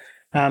well.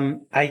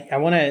 I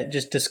want to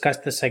just discuss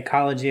the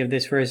psychology of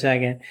this for a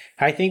second.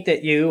 I think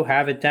that you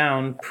have it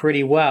down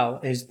pretty well,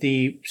 is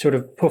the sort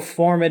of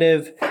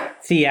performative,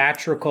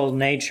 theatrical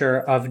nature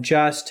of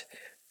just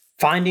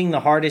finding the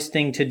hardest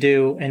thing to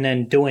do and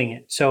then doing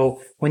it. So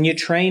when you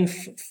train,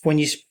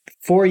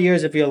 4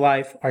 years of your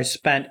life are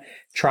spent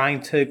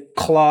trying to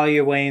claw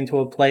your way into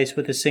a place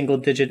with a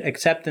single-digit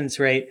acceptance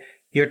rate,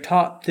 you're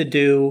taught to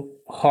do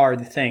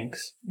hard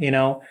things,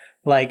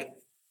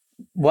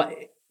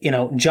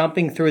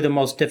 jumping through the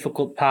most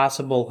difficult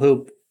possible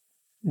hoop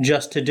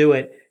just to do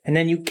it. And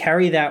then you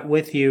carry that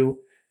with you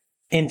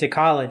into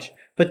college.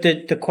 But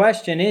the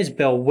question is,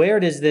 Bill, where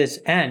does this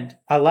end?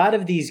 A lot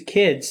of these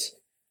kids,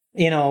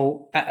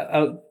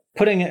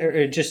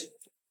 just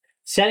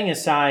setting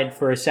aside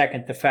for a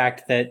second the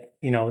fact that,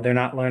 they're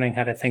not learning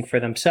how to think for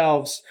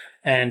themselves,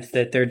 and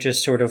that they're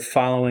just sort of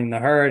following the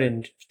herd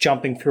and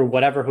jumping through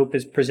whatever hoop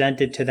is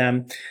presented to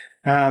them.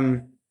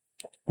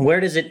 Where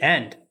does it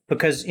end?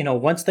 Because,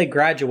 once they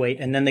graduate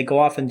and then they go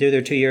off and do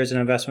their 2 years in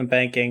investment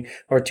banking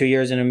or 2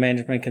 years in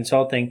management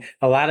consulting,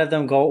 a lot of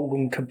them go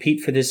and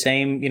compete for the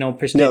same,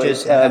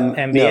 prestigious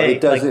MBA. No, it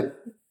doesn't.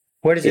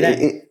 Where does it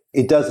end?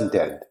 It doesn't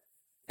end.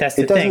 That's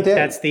the thing.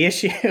 That's the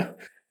issue.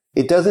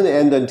 It doesn't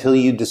end until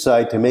you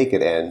decide to make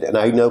it end. And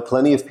I know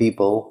plenty of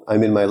people,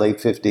 I'm in my late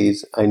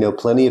 50s, I know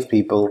plenty of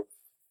people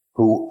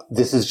who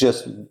this is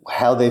just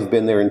how they've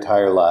been their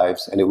entire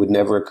lives, and it would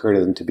never occur to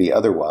them to be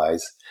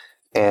otherwise.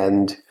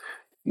 And,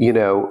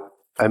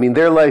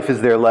 their life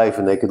is their life,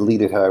 and they could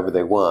lead it however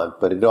they want.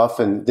 But it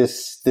often,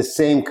 this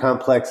same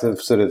complex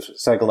of sort of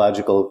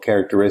psychological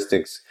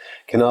characteristics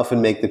can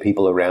often make the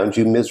people around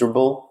you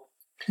miserable,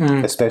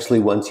 especially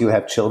once you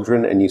have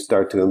children and you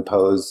start to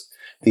impose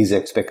these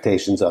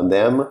expectations on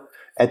them.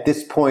 At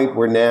this point,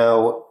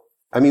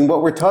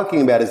 what we're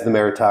talking about is the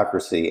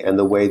meritocracy and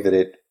the way that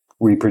it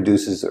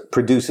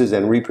produces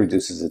and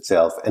reproduces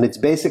itself. And it's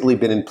basically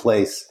been in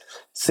place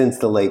since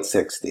the late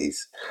 60s.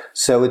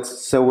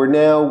 So we're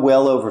now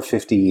well over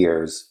 50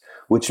 years,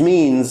 which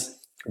means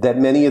that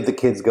many of the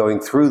kids going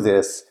through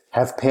this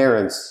have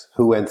parents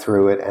who went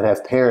through it and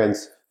have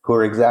parents who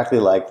are exactly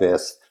like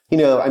this. You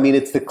know, I mean,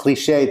 it's the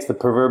cliche, it's the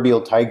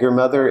proverbial tiger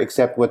mother,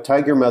 except what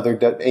tiger mother,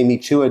 Amy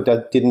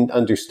Chua, didn't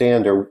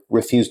understand or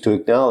refused to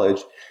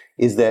acknowledge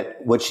is that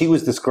what she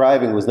was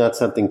describing was not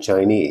something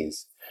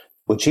Chinese.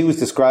 What she was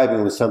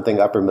describing was something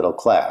upper middle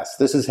class.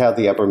 This is how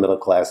the upper middle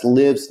class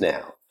lives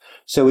now.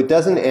 So it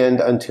doesn't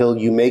end until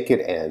you make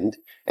it end.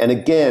 And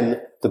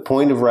again, the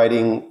point of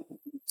writing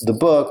the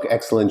book,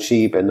 Excellent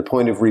Sheep, and the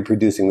point of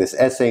reproducing this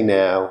essay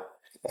now,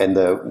 and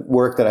the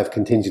work that I've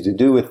continued to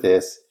do with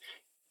this,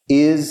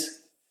 is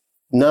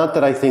not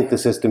that I think the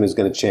system is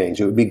going to change.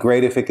 It would be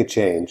great if it could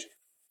change.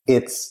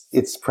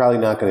 It's probably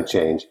not going to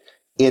change.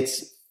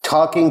 It's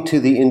talking to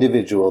the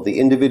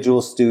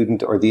individual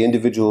student or the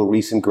individual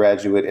recent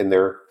graduate in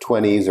their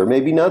 20s, or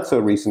maybe not so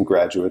recent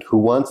graduate, who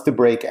wants to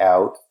break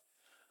out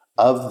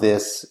of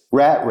this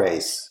rat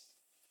race,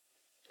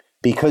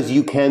 because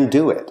you can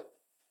do it.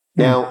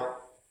 Now,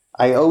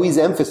 I always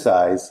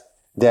emphasize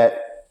that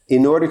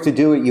in order to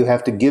do it, you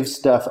have to give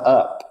stuff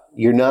up.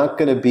 You're not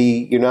going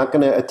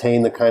to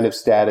attain the kind of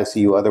status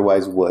you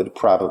otherwise would,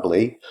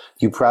 probably.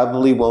 You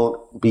probably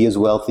won't be as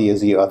wealthy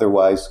as you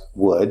otherwise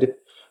would.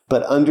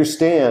 But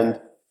understand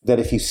that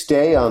if you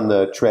stay on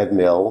the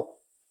treadmill,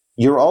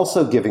 you're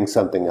also giving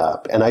something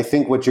up. And I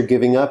think what you're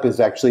giving up is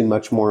actually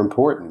much more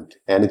important.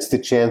 And it's the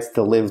chance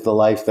to live the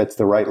life that's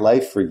the right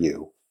life for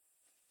you.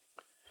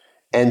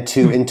 And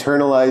to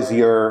internalize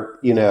your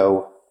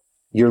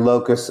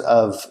locus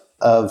of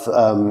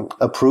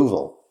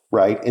approval,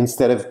 right?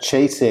 Instead of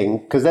chasing,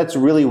 because that's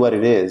really what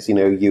it is.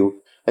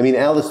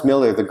 Alice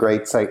Miller, the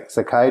great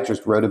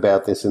psychiatrist, wrote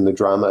about this in The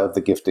Drama of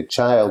the Gifted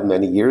Child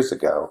many years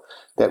ago,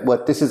 that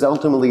what this is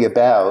ultimately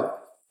about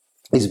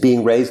is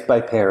being raised by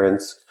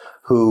parents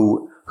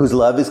whose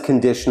love is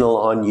conditional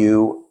on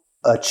you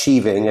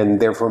achieving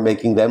and therefore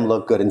making them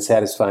look good and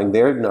satisfying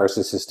their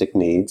narcissistic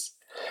needs.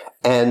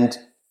 And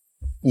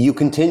you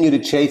continue to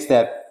chase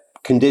that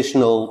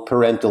conditional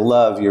parental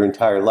love your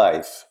entire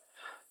life.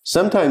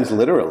 Sometimes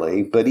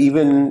literally, but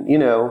even,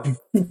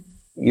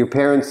 your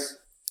parents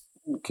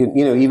can,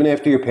 even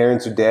after your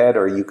parents are dead,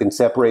 or you can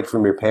separate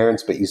from your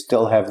parents, but you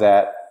still have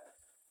that,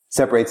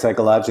 separate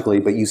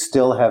psychologically, but you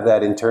still have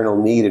that internal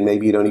need, and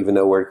maybe you don't even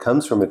know where it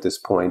comes from at this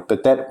point.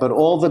 But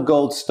all the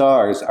gold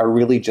stars are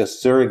really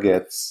just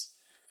surrogates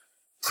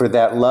for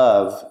that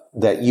love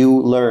that you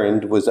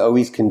learned was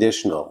always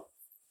conditional.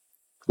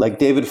 Like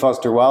David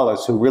Foster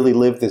Wallace, who really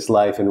lived this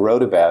life and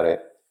wrote about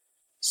it,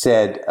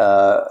 said,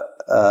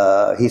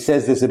 he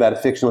says this about a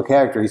fictional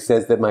character. He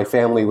says that my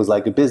family was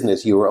like a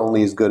business. You were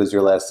only as good as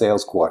your last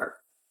sales quarter.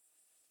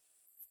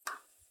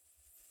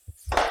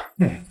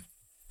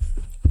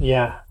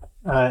 Yeah.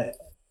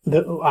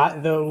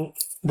 The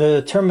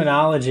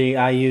terminology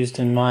I used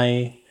in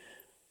my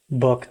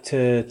book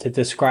to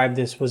describe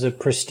this was a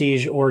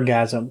prestige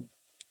orgasm.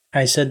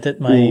 I said that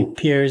my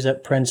peers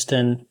at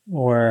Princeton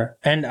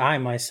and I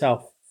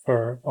myself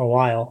for a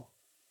while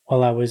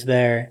I was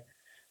there,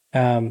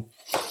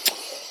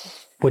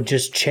 would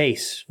just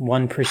chase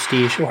one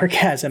prestige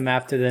orgasm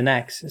after the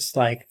next. It's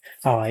like,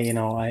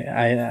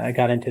 I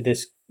got into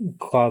this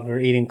club or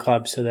eating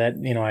club so that,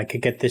 I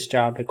could get this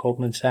job at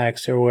Goldman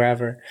Sachs or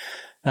wherever.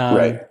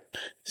 Right.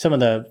 Some of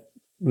the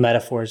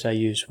metaphors I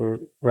used were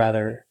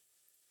rather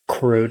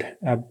crude.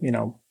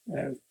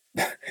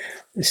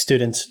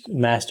 Students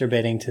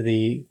masturbating to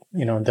the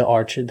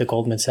the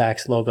Goldman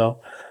Sachs logo,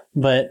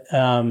 but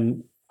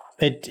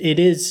it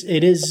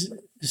is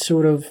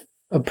sort of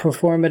a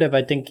performative.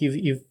 I think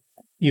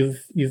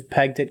you've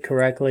pegged it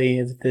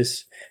correctly.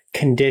 This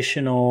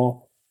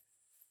conditional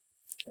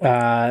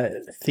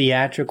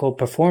theatrical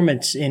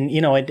performance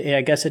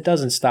I guess it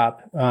doesn't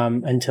stop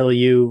until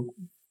you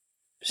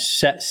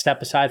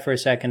step aside for a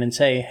second and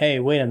say, hey,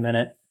 wait a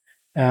minute,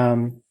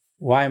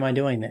 why am I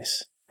doing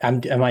this?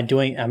 Am I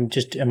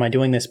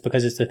doing this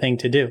because it's the thing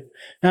to do?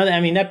 Now,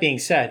 that being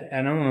said,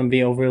 and I don't want to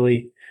be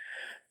overly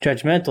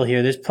judgmental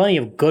here, there's plenty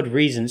of good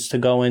reasons to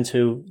go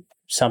into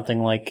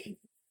something like,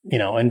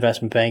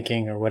 investment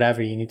banking or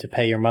whatever. You need to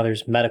pay your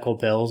mother's medical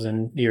bills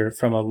and you're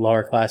from a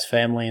lower class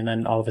family, and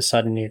then all of a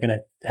sudden you're going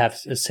to have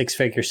a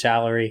 6-figure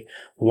salary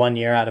 1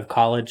 year out of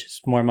college.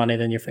 It's more money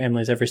than your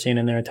family's ever seen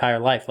in their entire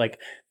life. Like,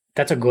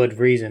 that's a good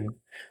reason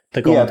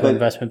to go into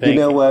investment banking.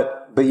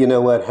 You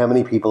know what? How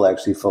many people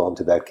actually fall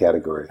into that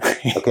category?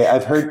 Okay,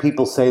 I've heard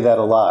people say that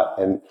a lot,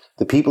 and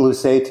the people who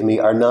say it to me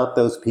are not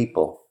those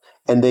people.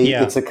 And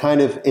it's a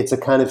kind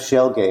of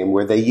shell game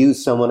where they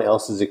use someone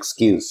else's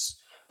excuse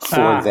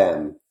for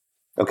them.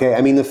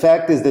 Okay, the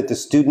fact is that the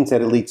students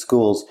at elite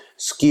schools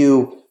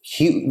skew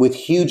with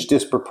huge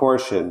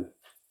disproportion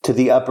to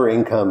the upper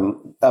end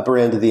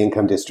of the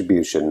income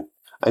distribution.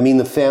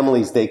 The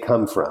families they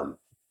come from.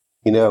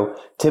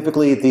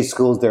 Typically at these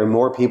schools, there are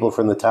more people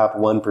from the top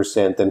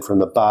 1% than from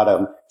the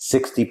bottom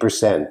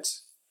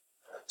 60%.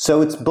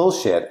 So it's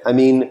bullshit.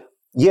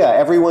 Yeah,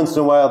 every once in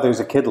a while there's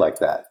a kid like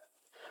that.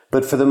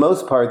 But for the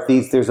most part,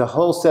 there's a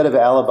whole set of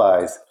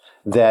alibis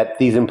that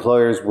these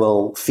employers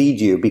will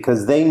feed you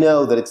because they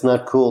know that it's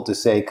not cool to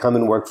say, come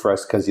and work for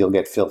us because you'll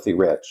get filthy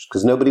rich.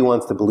 Because nobody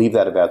wants to believe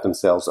that about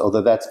themselves,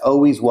 although that's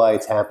always why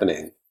it's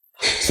happening.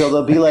 So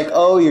they'll be like,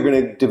 oh, you're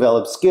going to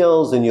develop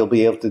skills and you'll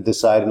be able to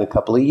decide in a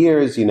couple of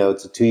years,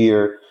 it's a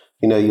 2-year,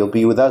 you'll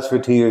be with us for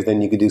 2 years,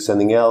 then you could do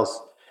something else.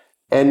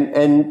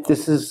 And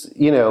this is,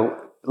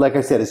 like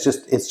I said, it's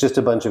just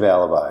a bunch of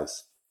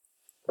alibis.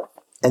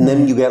 And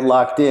then you get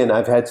locked in.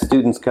 I've had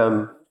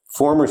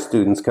former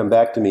students come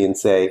back to me and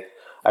say,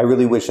 I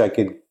really wish I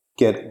could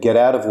get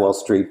out of Wall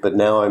Street, but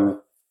now I'm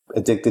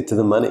addicted to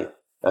the money.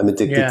 I'm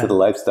addicted to the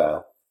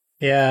lifestyle.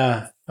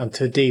 Yeah, I'm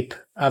too deep.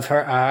 I've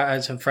heard, I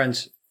had some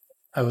friends,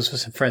 I was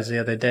with some friends the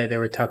other day, they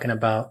were talking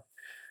about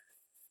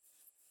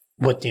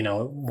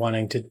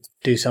wanting to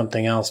do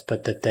something else,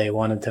 but that they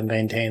wanted to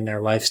maintain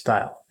their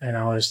lifestyle. And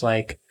I was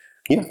like,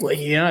 well,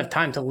 you don't have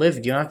time to live.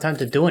 You don't have time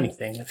to do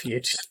anything if you're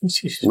just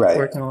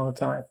working all the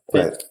time.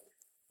 Right.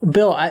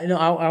 Bill, I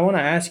want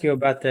to ask you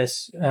about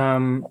this.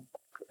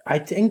 I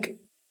think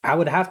I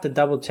would have to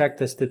double check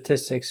the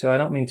statistics, so I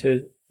don't mean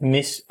to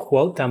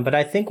misquote them, but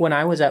I think when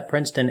I was at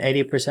Princeton,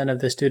 80% of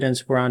the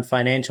students were on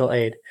financial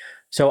aid.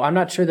 So I'm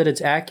not sure that it's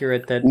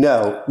accurate that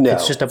no.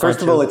 It's just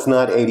First of all, it's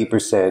not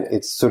 80%.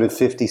 It's sort of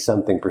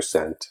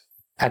 50-something%.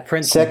 At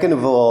Princeton. Second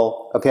of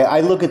all, okay, I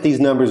look at these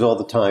numbers all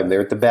the time.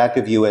 They're at the back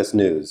of U.S.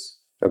 News.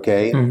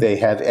 Okay, They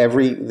have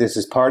this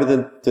is part of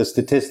the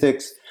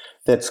statistics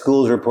that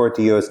schools report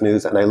to U.S.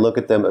 News, and I look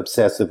at them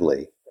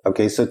obsessively.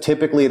 Okay, so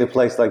typically at a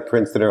place like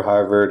Princeton or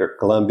Harvard or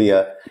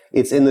Columbia,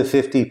 it's in the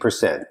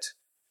 50%.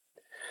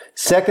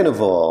 Second of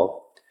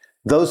all,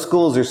 those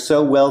schools are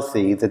so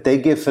wealthy that they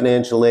give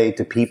financial aid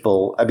to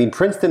people. I mean,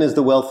 Princeton is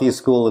the wealthiest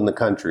school in the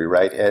country,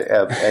 right?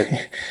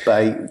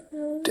 By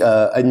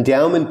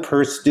endowment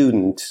per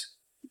student,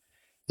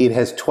 it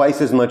has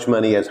twice as much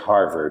money as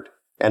Harvard,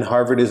 and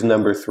Harvard is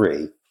number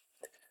 3.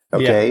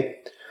 Okay?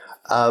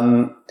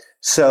 Yeah.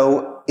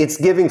 So it's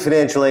giving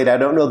financial aid. I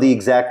don't know the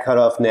exact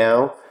cutoff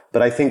now,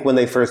 but I think when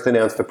they first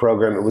announced the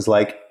program, it was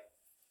like,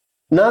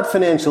 not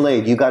financial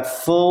aid. You got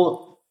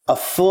full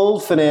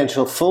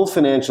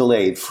financial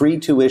aid, free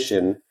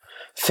tuition.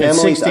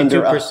 Families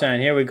under 62%.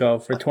 Here we go.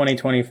 For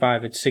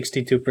 2025, it's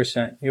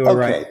 62%. You were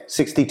right. Okay,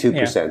 62%.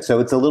 Yeah. So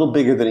it's a little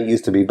bigger than it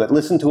used to be. But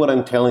listen to what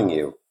I'm telling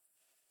you.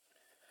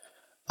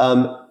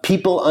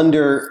 People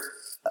under,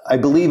 I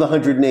believe,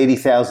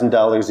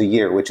 $180,000 a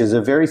year, which is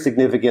a very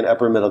significant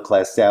upper middle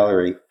class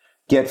salary,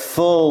 get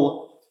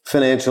full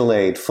financial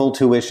aid, full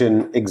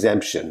tuition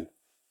exemption.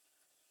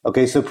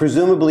 Okay, so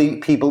presumably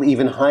people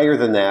even higher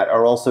than that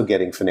are also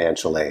getting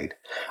financial aid.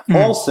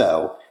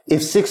 Also,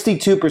 if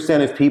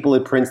 62% of people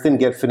at Princeton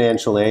get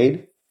financial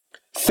aid,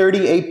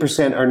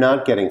 38% are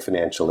not getting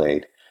financial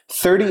aid.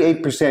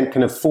 38%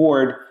 can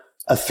afford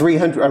a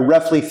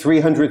roughly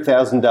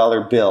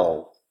 $300,000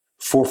 bill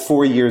for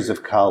 4 years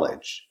of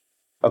college.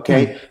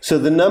 Okay, so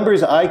the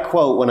numbers I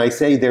quote when I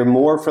say they're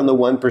more from the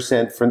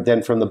 1%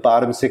 than from the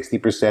bottom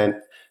 60%,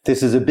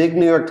 this is a big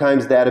New York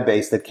Times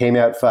database that came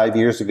out 5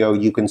 years ago.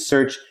 You can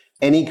search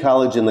any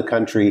college in the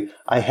country.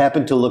 I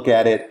happened to look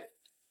at it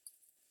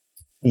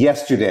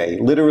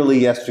literally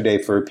yesterday,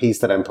 for a piece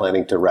that I'm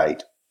planning to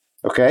write.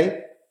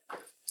 Okay?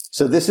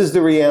 So this is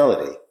the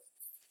reality.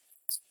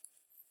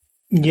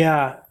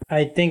 Yeah,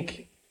 I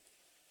think...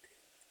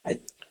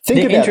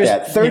 Think about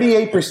that.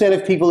 38%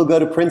 of people who go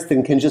to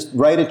Princeton can just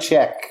write a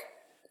check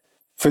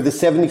for the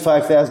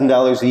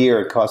 $75,000 a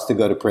year it costs to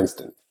go to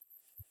Princeton.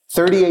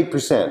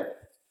 38%.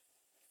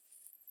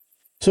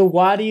 So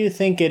why do you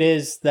think it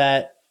is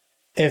that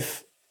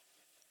if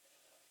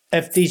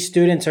these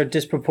students are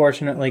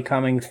disproportionately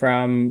coming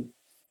from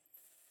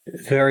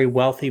very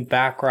wealthy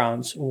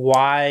backgrounds,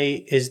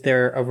 why is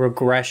there a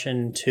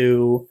regression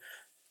to,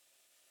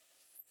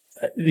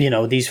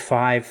 these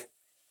 5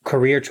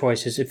 career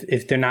choices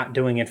if they're not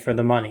doing it for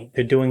the money?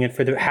 They're doing it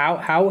for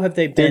how have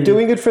they been? They're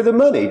doing it for the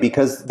money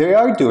because they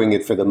are doing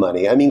it for the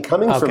money. I mean,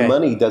 coming from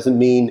money doesn't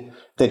mean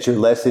that you're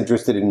less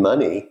interested in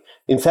money.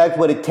 In fact,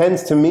 what it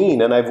tends to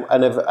mean, and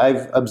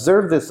I've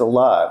observed this a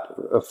lot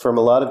from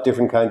a lot of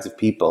different kinds of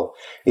people,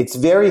 it's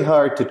very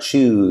hard to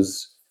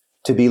choose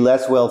to be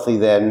less wealthy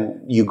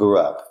than you grew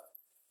up.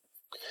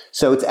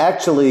 So it's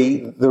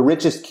actually the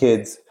richest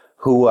kids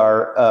who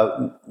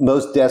are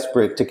most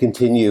desperate to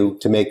continue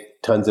to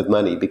make tons of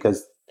money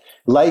because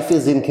life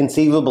is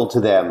inconceivable to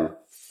them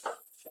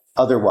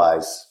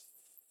otherwise.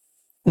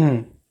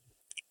 I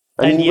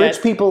mean,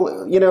 rich people,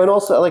 and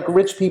also like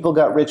rich people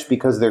got rich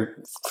because they're,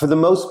 for the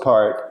most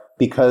part,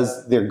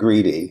 because they're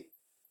greedy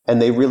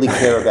and they really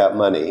care about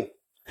money.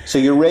 So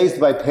you're raised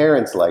by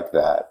parents like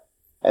that.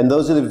 And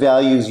those are the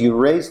values you're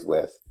raised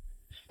with.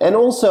 And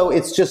also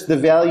it's just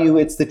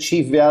it's the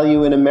chief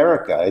value in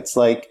America. It's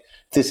like,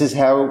 this is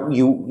how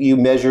you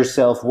measure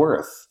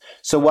self-worth.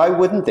 So why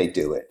wouldn't they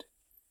do it?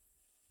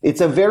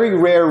 It's a very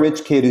rare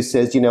rich kid who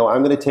says, I'm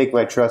going to take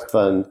my trust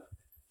fund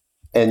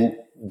and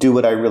do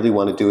what I really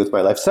want to do with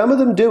my life. Some of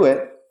them do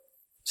it,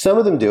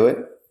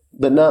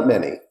 but not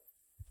many.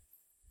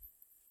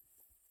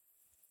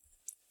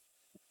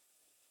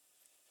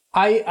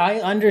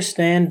 I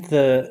understand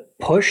the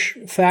push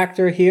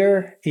factor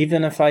here,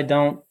 even if I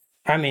don't.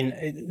 I mean,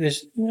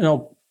 there's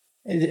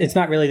it's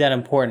not really that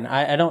important.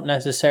 I don't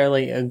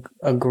necessarily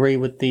agree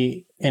with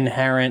the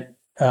inherent,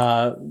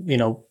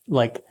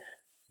 like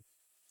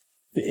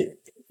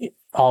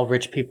all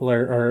rich people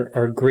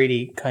are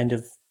greedy kind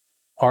of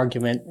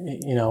argument,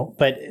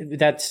 but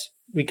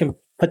we can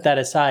put that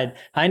aside.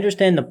 I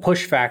understand the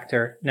push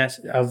factor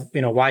of,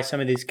 why some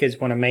of these kids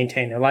want to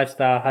maintain their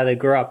lifestyle, how they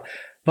grew up.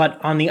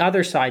 But on the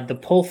other side, the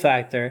pull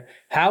factor,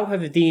 how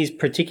have these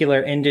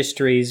particular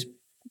industries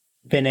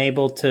been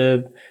able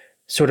to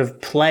sort of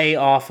play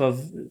off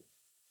of,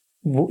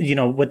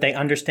 what they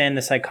understand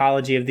the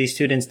psychology of these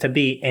students to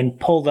be and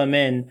pull them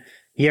in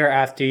year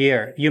after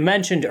year? You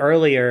mentioned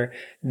earlier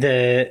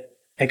the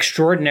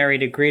extraordinary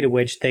degree to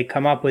which they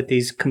come up with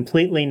these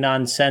completely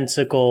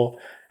nonsensical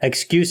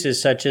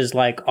excuses, such as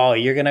like, oh,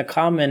 you're going to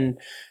come and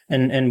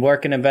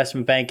work in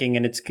investment banking,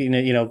 and it's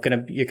you're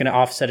going to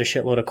offset a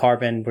shitload of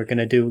carbon. We're going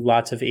to do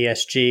lots of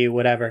ESG,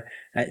 whatever.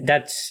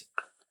 That's,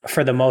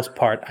 for the most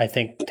part, I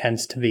think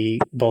tends to be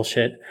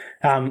bullshit.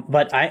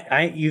 But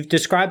you've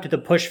described the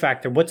push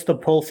factor. What's the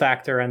pull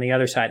factor on the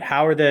other side?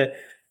 How are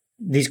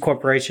these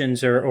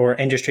corporations or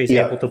industries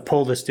able to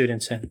pull the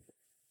students in?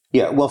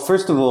 Yeah, well,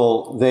 first of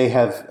all, they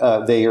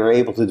are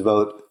able to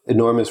devote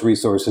enormous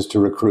resources to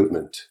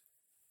recruitment.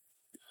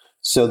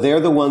 So they're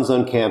the ones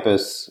on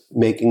campus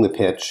making the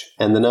pitch,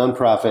 and the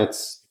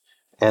nonprofits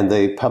and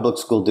the public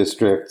school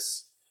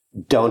districts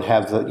don't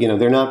have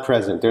they're not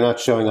present. They're not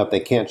showing up.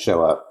 They can't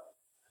show up.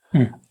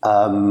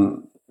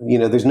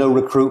 There's no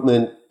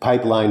recruitment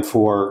pipeline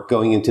for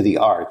going into the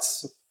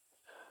arts.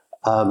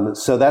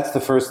 So that's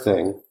the first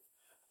thing.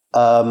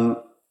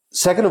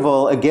 Second of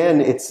all,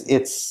 again,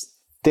 it's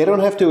they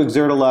don't have to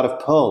exert a lot of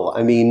pull.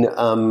 I mean,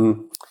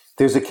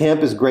 there's a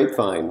campus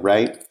grapevine,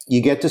 right?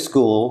 You get to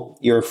school,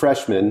 you're a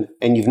freshman,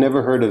 and you've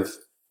never heard of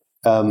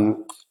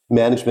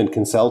management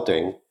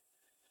consulting.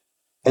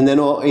 And then,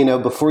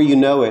 before you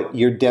know it,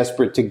 you're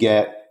desperate to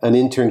get an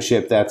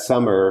internship that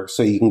summer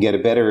so you can get a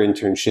better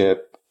internship,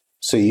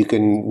 so you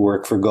can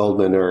work for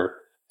Goldman or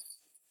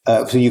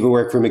so you can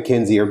work for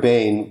McKinsey or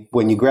Bain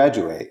when you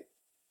graduate.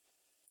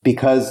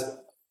 Because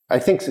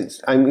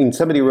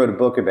somebody wrote a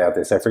book about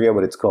this. I forget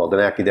what it's called, an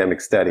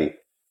academic study.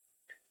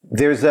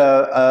 There's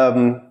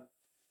a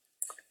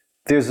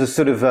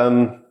sort of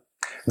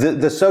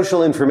the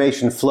social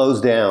information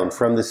flows down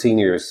from the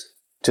seniors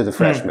to the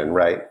freshmen,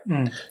 right?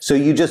 So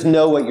you just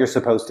know what you're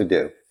supposed to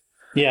do.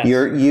 Yeah,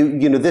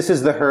 this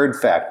is the herd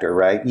factor,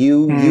 right?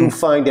 You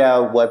find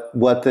out what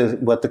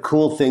the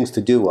cool things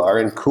to do are,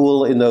 and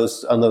cool on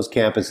those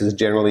campuses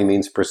generally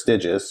means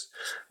prestigious,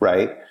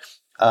 right?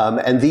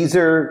 And these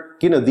are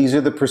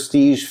the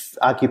prestige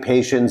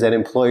occupations and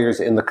employers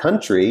in the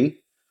country,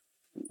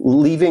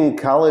 leaving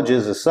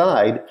colleges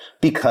aside,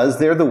 because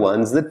they're the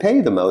ones that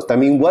pay the most. I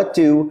mean, what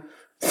do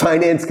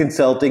finance,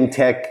 consulting,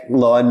 tech,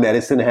 law, and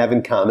medicine have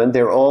in common?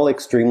 They're all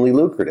extremely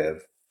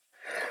lucrative.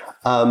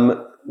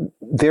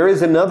 There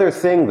is another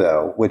thing,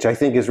 though, which I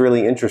think is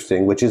really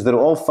interesting, which is that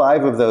all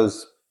five of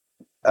those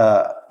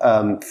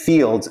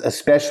fields,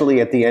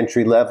 especially at the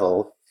entry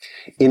level,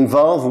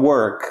 involve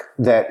work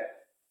that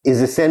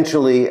is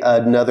essentially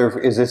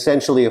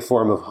a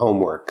form of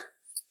homework,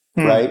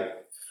 right?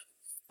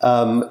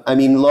 I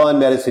mean, law and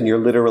medicine,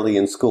 you're literally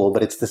in school,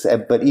 but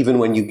but even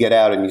when you get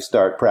out and you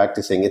start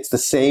practicing, it's the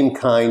same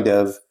kind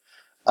of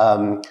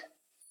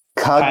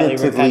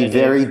cognitively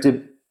very.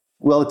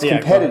 It's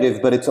competitive,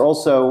 but it's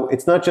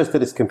not just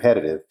that it's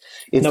competitive.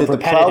 It's that the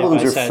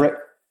problems are.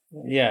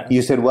 Yeah.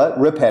 You said what?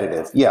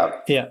 Repetitive. Yeah.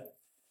 Yeah.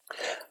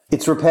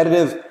 It's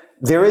repetitive.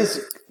 There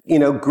is,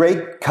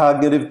 great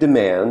cognitive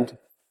demand,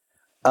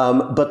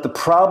 but the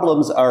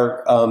problems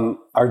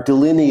are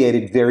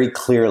delineated very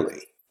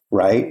clearly,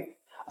 right?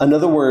 In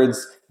other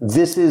words,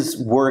 this is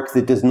work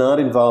that does not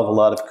involve a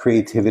lot of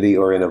creativity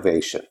or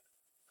innovation,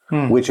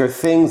 which are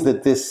things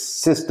that this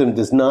system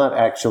does not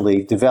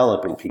actually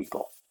develop in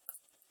people.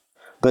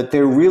 But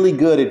they're really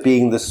good at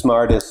being the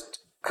smartest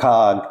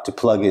cog to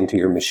plug into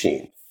your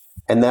machine.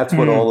 And that's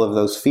what all of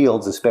those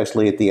fields,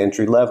 especially at the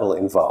entry level,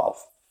 involve.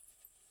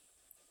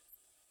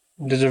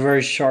 There's a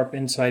very sharp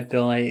insight,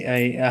 Bill.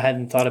 I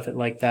hadn't thought of it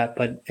like that,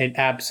 but it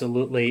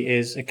absolutely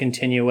is a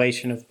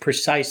continuation of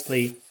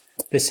precisely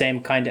the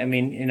same kind. I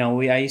mean,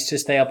 I used to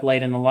stay up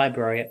late in the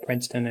library at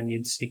Princeton, and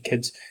you'd see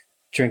kids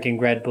drinking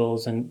Red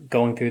Bulls and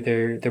going through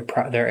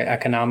their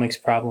economics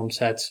problem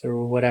sets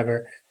or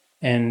whatever.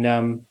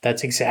 And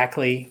that's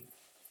exactly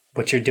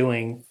what you're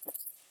doing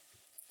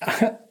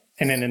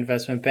in an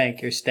investment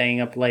bank. You're staying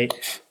up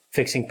late,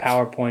 fixing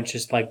PowerPoints,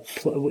 just like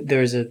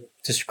there's a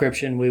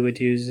description we would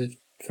use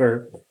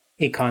for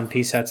econ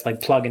PSATs,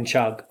 like plug and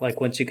chug. Like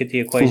once you get the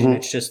equation,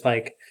 it's just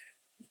like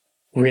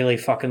really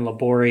fucking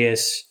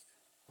laborious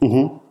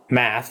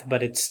math,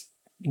 but it's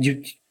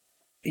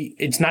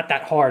not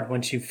that hard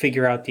once you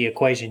figure out the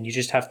equation. You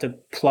just have to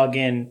plug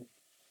in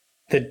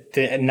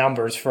the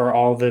numbers for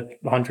all the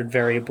 100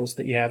 variables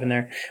that you have in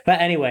there.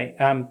 But anyway,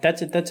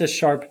 that's a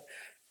sharp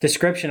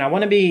description. I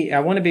want to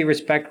be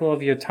respectful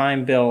of your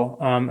time, Bill.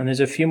 And there's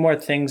a few more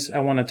things I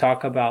want to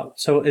talk about.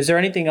 So, is there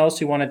anything else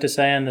you wanted to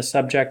say on the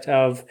subject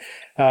of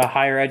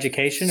higher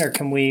education, or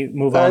can we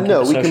move on to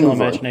No, the we can social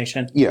move on.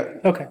 imagination? Yeah.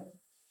 Okay.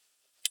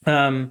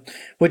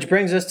 Which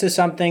brings us to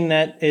something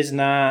that is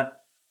not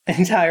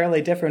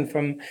entirely different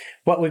from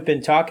what we've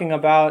been talking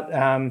about.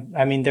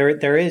 I mean,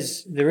 there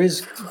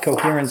is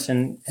coherence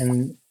in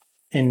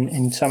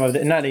some of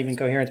the, not even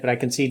coherence, but I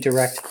can see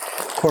direct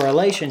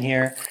correlation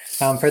here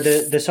for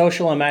the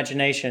social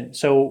imagination.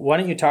 So why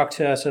don't you talk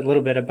to us a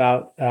little bit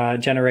about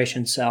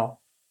Generation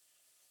Cell?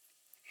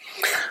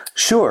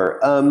 Sure.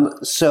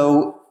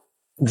 So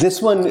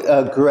this one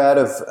grew out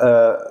of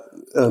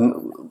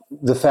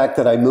the fact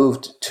that I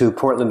moved to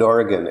Portland,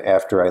 Oregon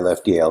after I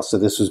left Yale. So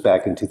this was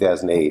back in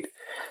 2008.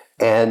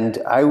 And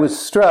I was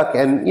struck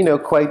and,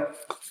 quite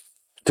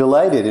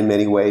delighted in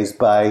many ways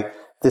by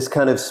this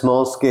kind of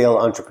small scale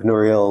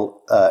entrepreneurial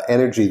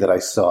energy that I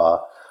saw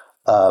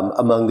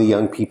among the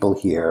young people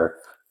here.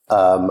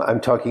 I'm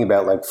talking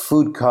about like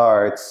food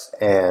carts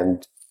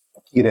and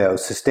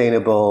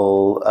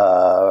sustainable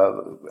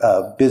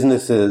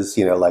businesses,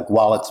 like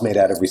wallets made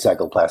out of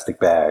recycled plastic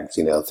bags,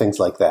 things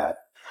like that.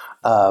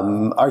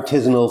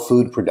 Artisanal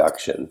food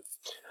production.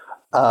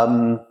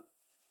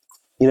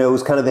 It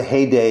was kind of the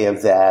heyday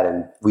of that,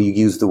 and we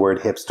use the word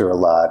hipster a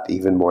lot,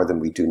 even more than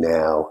we do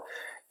now.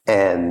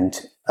 And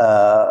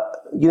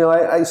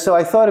so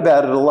I thought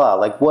about it a lot,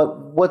 like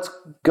what's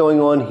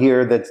going on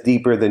here that's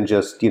deeper than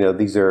just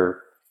these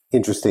are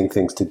interesting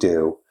things to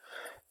do.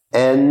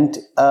 And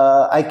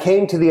I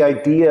came to the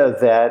idea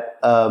that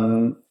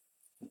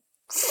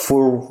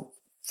for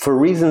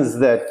reasons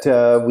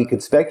that we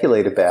could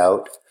speculate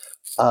about,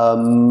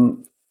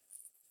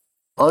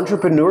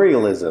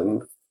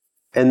 entrepreneurialism,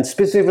 and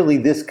specifically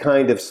this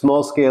kind of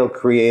small-scale,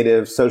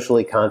 creative,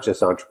 socially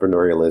conscious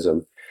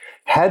entrepreneurialism,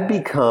 had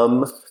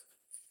become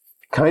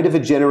kind of a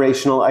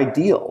generational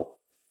ideal.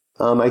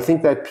 I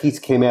think that piece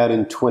came out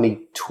in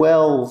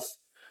 2012,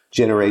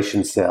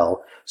 Generation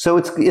Cell. So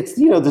it's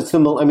the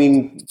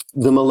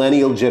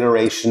millennial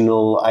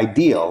generational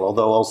ideal,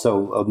 although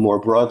also more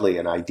broadly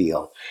an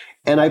ideal.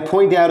 And I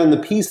point out in the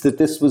piece that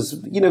this was,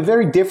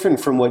 very different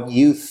from what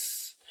youth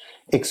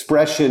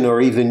expression or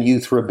even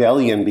youth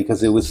rebellion,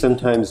 because it was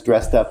sometimes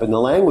dressed up in the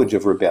language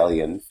of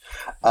rebellion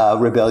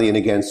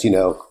against,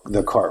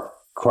 the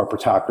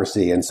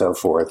corporatocracy and so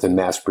forth and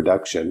mass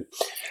production.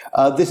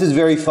 This is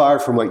very far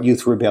from what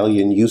youth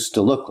rebellion used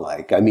to look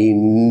like. I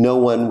mean, no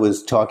one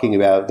was talking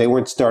about, they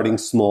weren't starting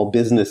small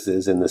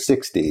businesses in the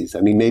 60s.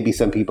 I mean, maybe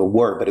some people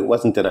were, but it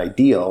wasn't an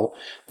ideal.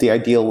 The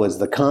ideal was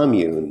the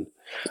commune.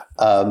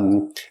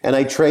 And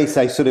I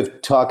sort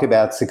of talk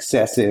about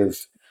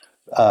successive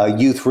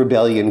youth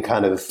rebellion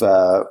kind of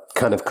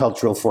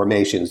cultural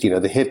formations, the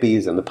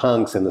hippies and the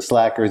punks and the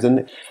slackers.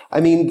 And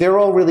I mean, they're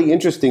all really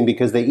interesting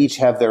because they each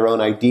have their own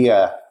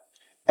idea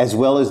as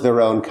well as their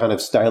own kind of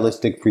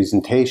stylistic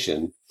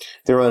presentation,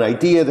 their own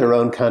idea, their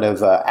own kind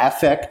of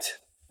affect,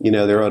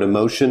 their own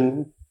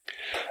emotion.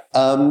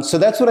 So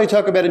that's what I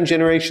talk about in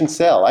Generation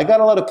Cell. I got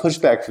a lot of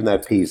pushback from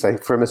that piece,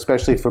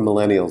 especially from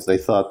millennials. They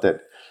thought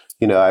that,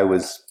 I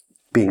was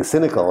being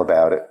cynical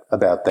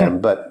about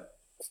them, but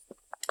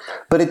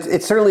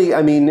it's certainly,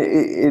 I mean,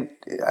 it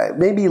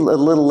maybe a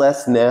little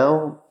less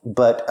now,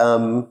 but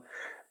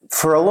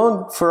for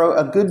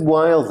a good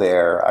while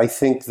there, I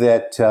think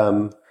that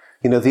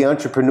the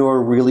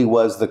entrepreneur really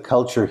was the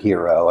culture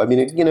hero. I mean,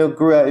 it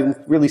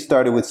really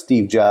started with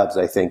Steve Jobs,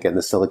 I think, and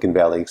the Silicon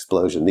Valley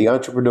explosion. The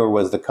entrepreneur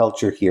was the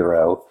culture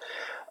hero.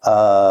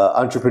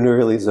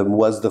 Entrepreneurialism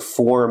was the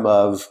form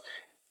of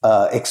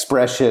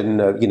expression,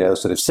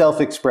 sort of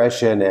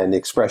self-expression and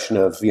expression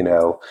of,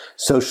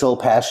 social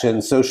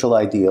passion, social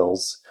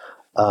ideals.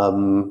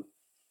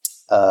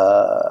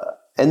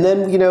 And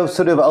then,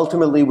 sort of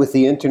ultimately with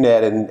the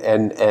internet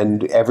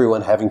and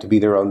everyone having to be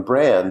their own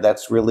brand,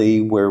 that's really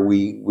where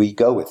we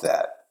go with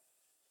that.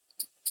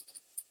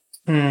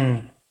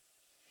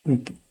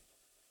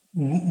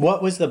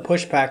 What was the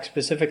pushback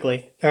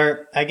specifically?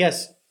 Or I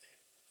guess,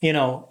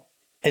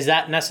 is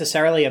that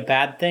necessarily a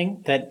bad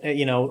thing that,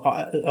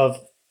 of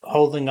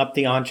holding up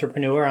the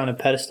entrepreneur on a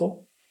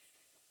pedestal?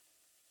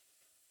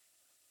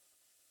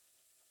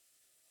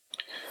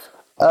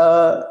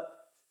 I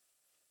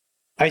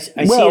see it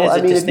as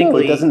a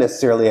distinctly. It doesn't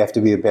necessarily have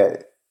to be a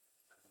bad.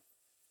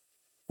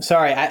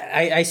 Sorry,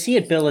 I see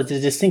it, Bill, as a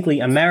distinctly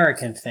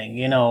American thing.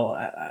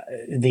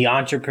 The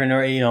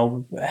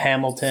entrepreneur,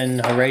 Hamilton,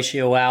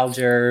 Horatio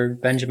Alger,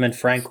 Benjamin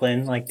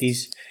Franklin, like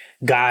these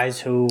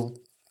guys who,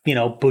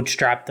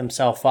 bootstrapped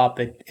themselves up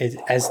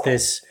as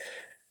this.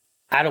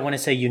 I don't want to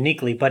say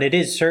uniquely, but it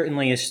is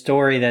certainly a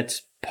story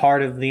that's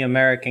part of the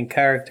American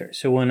character.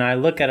 So when I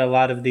look at a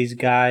lot of these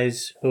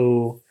guys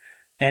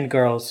and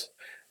girls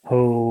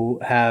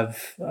who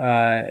have,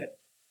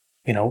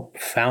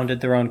 founded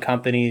their own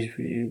companies,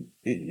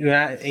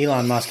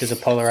 Elon Musk is a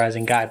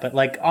polarizing guy, but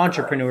like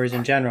entrepreneurs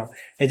in general,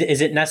 is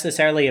it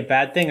necessarily a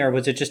bad thing, or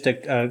was it just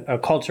a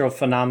cultural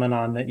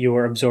phenomenon that you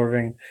were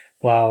observing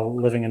while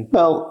living in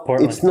Well,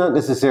 Portland. it's not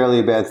necessarily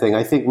a bad thing.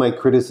 I think my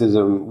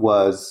criticism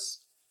was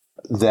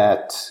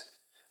that,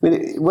 I mean,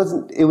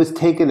 it was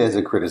taken as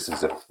a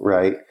criticism,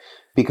 right?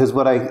 Because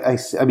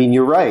I mean,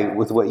 you're right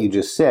with what you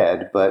just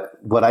said, but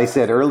what I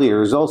said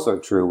earlier is also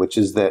true, which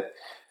is that,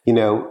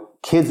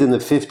 kids in the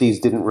 50s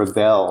didn't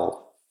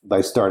rebel by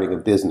starting a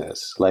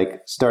business.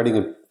 Like, starting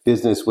a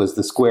business was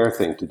the square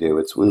thing to do.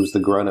 It was the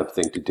grown-up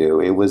thing to do.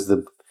 It was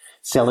the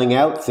selling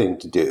out thing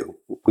to do.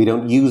 We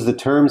don't use the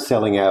term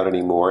selling out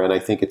anymore, and I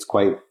think it's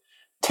quite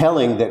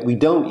telling that we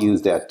don't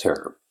use that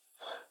term.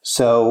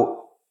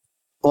 So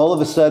all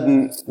of a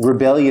sudden,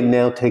 rebellion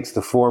now takes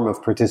the form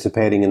of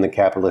participating in the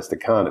capitalist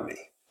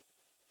economy.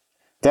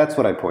 That's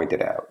what I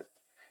pointed out.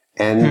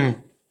 And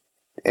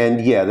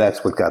yeah,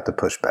 that's what got the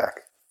pushback.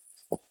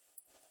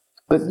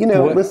 But,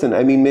 listen,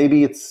 I mean,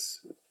 maybe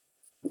it's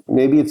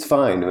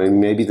fine. I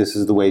mean, maybe this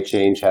is the way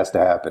change has to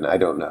happen. I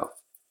don't know.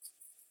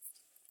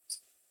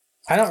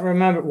 I don't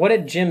remember. What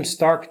did Jim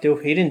Stark do?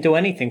 He didn't do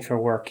anything for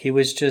work. He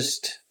was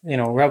just,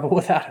 rebel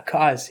without a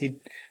cause. He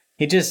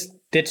just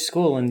ditched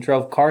school and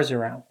drove cars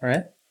around,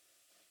 right?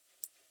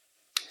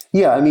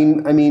 Yeah, I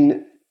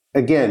mean,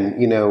 again,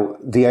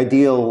 the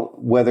ideal,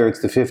 whether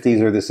it's the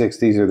 50s or the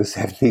 60s or the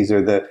 70s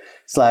or the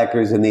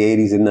slackers in the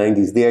 80s and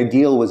 90s, the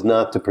ideal was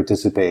not to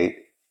participate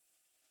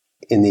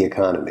in the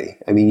economy.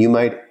 I mean,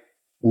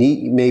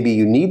 maybe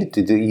you needed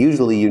to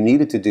usually you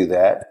needed to do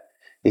that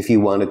if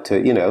you wanted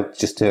to,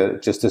 just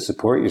to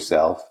support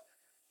yourself,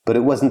 but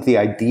it wasn't the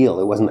ideal.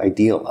 It wasn't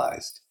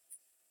idealized.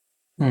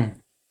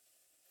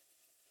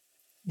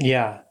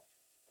 Yeah.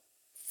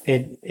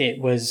 It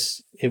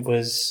was,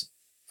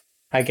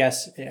 I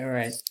guess, all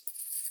right.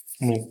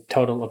 I mean,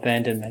 total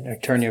abandonment, or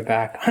turn your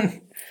back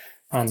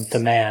on the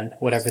man,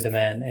 whatever the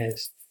man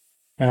is.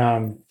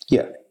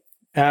 Yeah.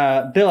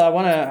 Bill, I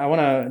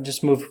wanna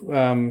just move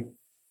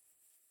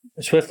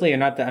swiftly, or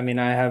not that. I mean,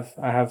 I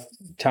have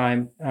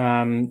time.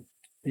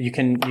 You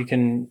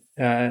can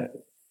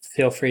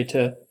feel free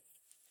to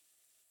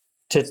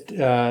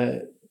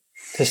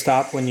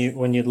stop when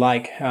you'd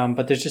like.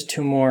 But there's just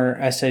two more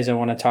essays I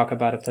want to talk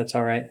about, if that's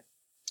all right.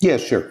 Yeah,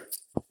 sure.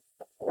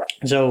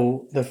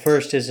 So the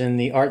first is in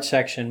the art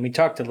section. We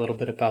talked a little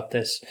bit about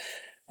this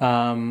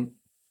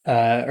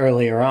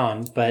earlier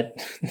on,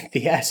 but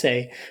the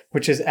essay,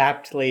 which is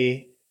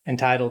aptly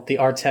entitled "The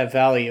Arts Have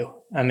Value."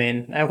 I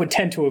mean, I would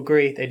tend to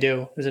agree they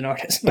do as an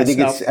artist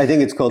myself. I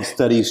think it's called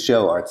 "Studies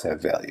Show Arts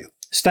Have Value."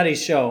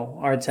 Studies show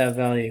arts have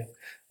value.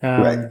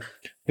 Right.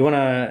 You want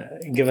to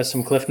give us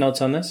some cliff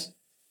notes on this?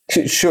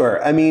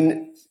 Sure. I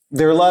mean,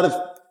 there are a lot of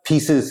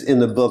pieces in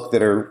the book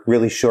that are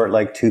really short,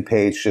 like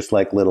 2-page, just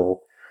like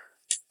little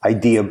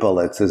idea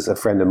bullets, as a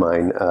friend of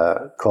mine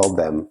called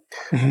them,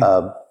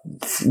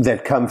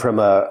 that come from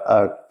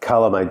a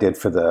column I did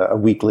for a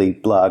weekly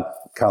blog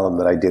column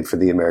that I did for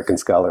the American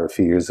Scholar a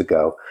few years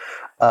ago.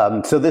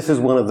 So this is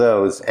one of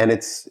those, and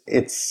it's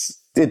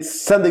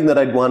something that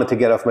I'd wanted to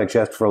get off my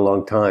chest for a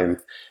long time.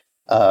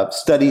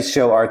 Studies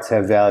show arts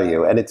have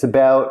value, and it's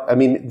about, I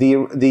mean,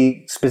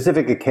 the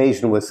specific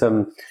occasion was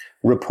some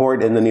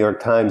report in the New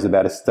York Times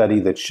about a study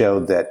that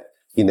showed that,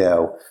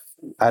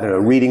 I don't know,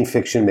 reading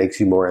fiction makes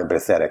you more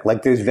empathetic.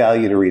 Like, there's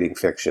value to reading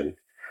fiction.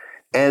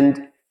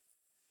 And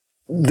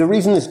the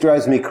reason this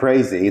drives me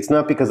crazy, it's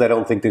not because I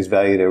don't think there's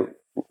value to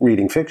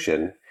reading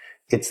fiction.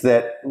 It's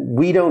that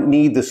we don't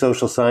need the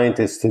social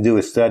scientists to do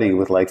a study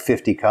with like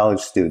 50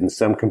 college students,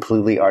 some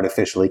completely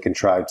artificially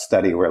contrived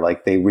study where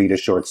like they read a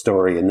short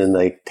story and then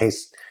they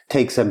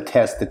take some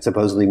test that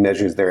supposedly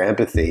measures their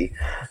empathy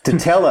to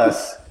tell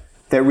us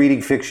that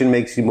reading fiction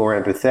makes you more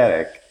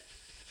empathetic,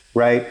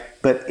 right?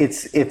 But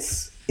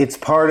it's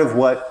part of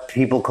what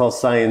people call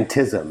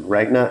scientism,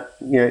 right? Not,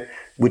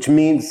 which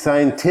means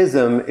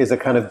scientism is a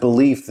kind of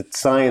belief that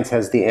science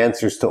has the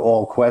answers to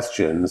all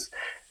questions,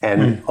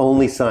 and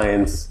only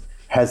science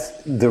has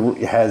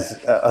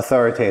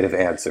authoritative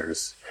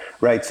answers,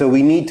 right? So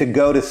we need to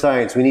go to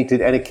science. We need to,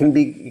 and it can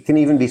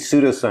even be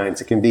pseudoscience.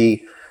 It can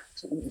be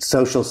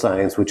social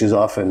science, which is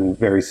often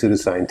very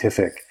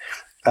pseudoscientific.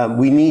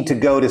 We need to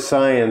go to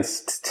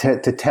science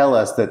to tell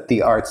us that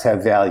the arts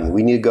have value.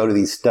 We need to go to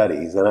these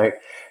studies,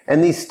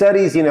 and these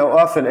studies,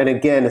 often, and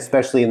again,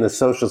 especially in the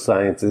social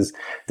sciences,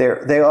 we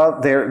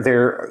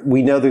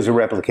know there's a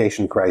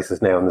replication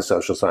crisis now in the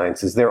social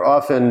sciences. They're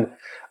often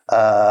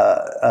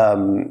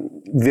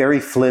very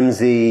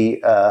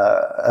flimsy.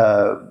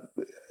 The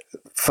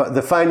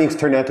findings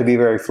turn out to be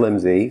very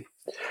flimsy.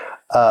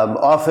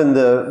 Often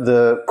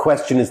the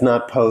question is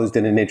not posed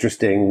in an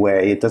interesting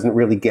way. It doesn't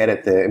really get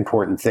at the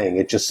important thing.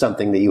 It's just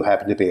something that you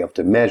happen to be able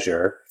to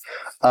measure.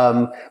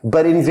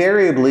 But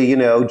invariably,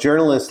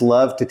 journalists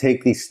love to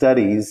take these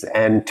studies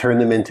and turn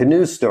them into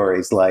news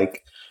stories,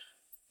 like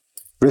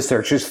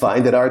researchers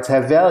find that arts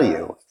have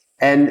value.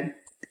 And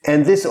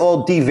this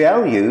all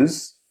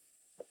devalues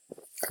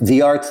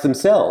the arts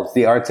themselves,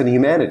 the arts and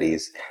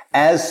humanities,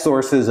 as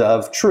sources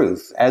of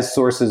truth, as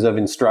sources of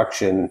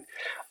instruction,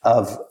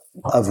 of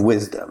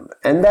wisdom.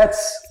 And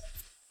that's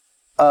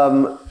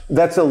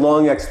a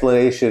long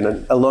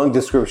explanation, a long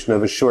description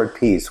of a short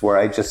piece where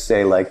I just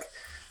say, like,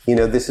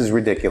 this is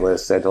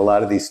ridiculous, and a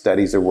lot of these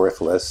studies are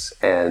worthless,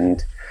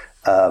 and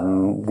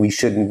we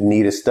shouldn't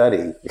need a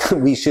study.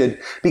 We should,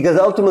 because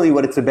ultimately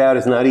what it's about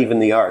is not even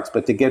the arts,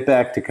 but to get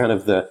back to kind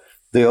of the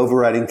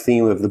overriding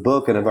theme of the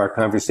book and of our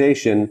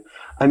conversation.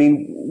 I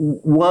mean,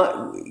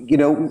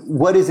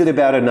 what is it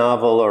about a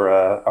novel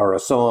or a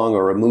song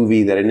or a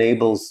movie that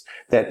enables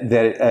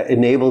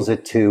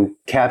it to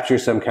capture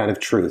some kind of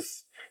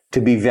truth,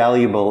 to be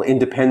valuable,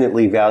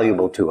 independently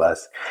valuable to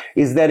us,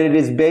 is that it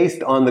is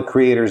based on the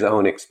creator's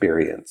own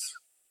experience.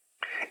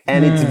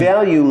 And its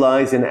value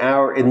lies in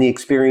the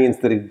experience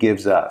that it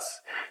gives us.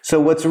 So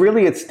what's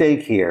really at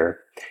stake here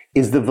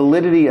is the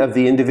validity of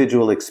the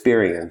individual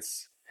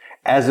experience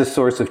as a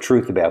source of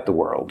truth about the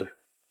world.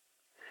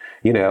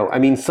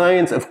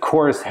 Science, of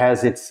course,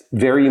 has its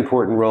very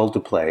important role to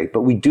play,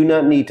 but we do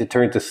not need to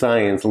turn to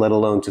science, let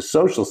alone to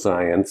social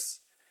science,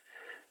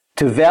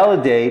 to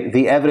validate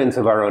the evidence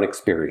of our own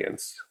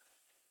experience.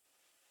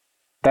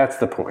 That's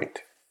the point.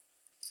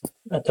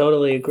 I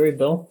totally agree,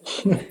 Bill.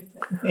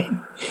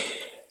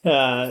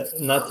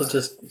 Not to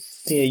just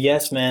be a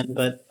yes man,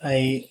 but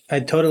I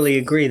totally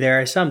agree. There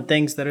are some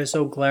things that are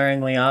so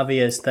glaringly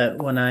obvious that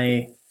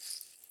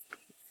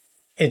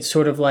it's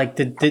sort of like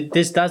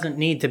this doesn't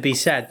need to be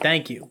said.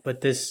 Thank you, but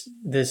this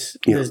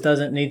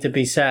doesn't need to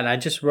be said. I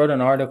just wrote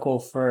an article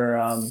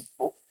for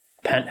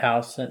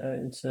Penthouse.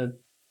 It's an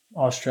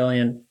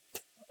Australian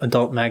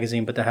adult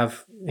magazine, but they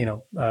have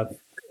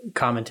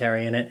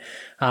commentary in it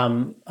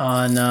on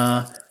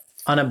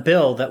a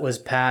bill that was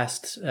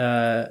passed.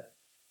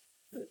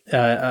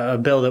 A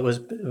bill that was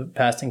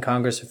passed in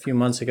Congress a few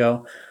months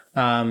ago,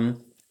 at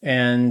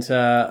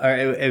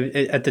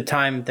the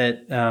time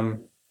that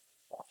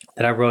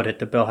I wrote it,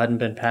 the bill hadn't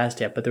been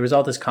passed yet, but there was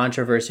all this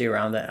controversy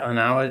around it. And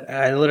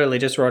I literally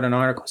just wrote an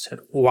article, said,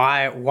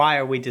 why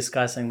are we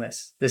discussing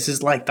this? This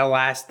is like the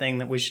last thing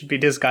that we should be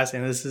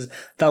discussing. This is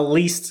the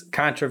least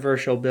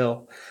controversial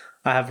bill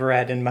I have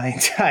read in my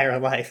entire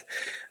life.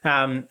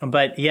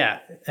 But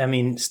yeah,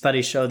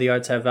 studies show the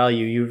arts have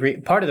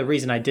value. Part of the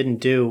reason I didn't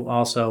do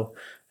also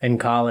in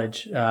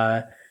college,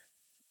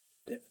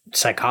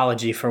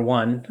 psychology for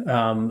one,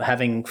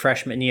 having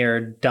freshman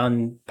year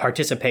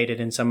participated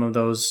in some of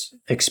those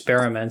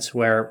experiments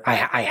where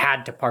I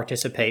had to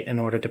participate in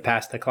order to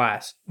pass the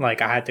class. Like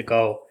I had to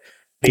go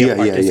be a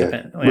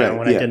participant when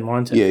I didn't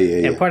want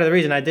to. And part of the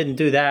reason I didn't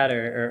do that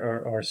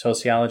or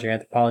sociology or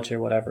anthropology or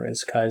whatever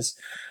is because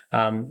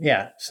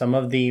some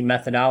of the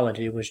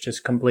methodology was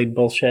just complete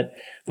bullshit.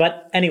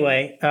 But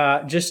anyway,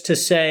 just to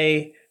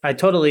say, I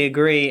totally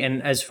agree.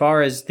 And as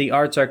far as the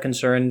arts are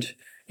concerned,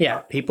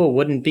 people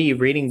wouldn't be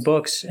reading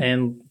books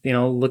and,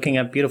 looking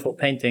at beautiful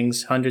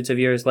paintings hundreds of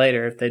years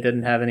later if they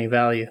didn't have any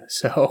value.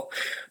 So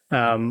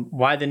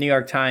why the New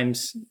York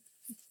Times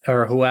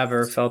or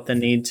whoever felt the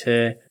need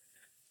to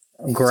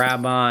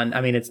grab on,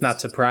 it's not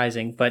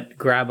surprising, but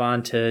grab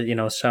on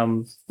to,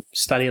 some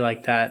study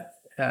like that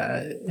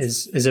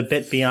is a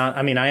bit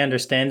beyond. I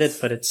understand it,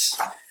 but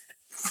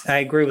I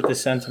agree with the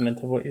sentiment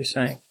of what you're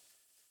saying.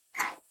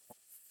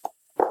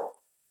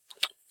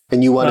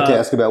 And you wanted to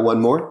ask about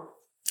one more?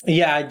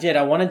 Yeah, I did.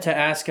 I wanted to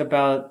ask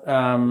about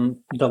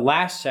the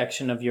last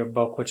section of your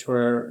book, which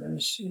were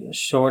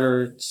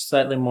shorter,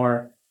 slightly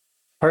more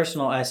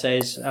personal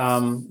essays,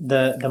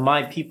 the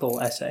My People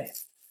essay.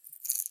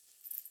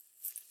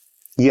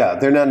 Yeah,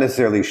 they're not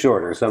necessarily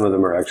shorter. Some of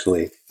them are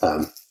actually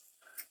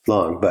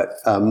long, but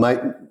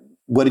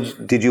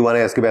did you want to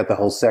ask about the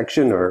whole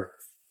section or?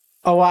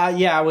 Oh,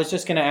 I was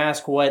just going to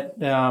ask what,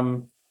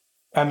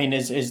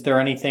 is there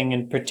anything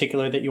in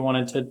particular that you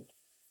wanted to?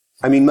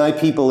 My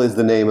People is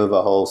the name of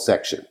a whole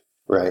section,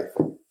 right?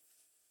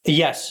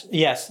 Yes.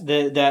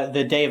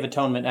 The Day of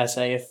Atonement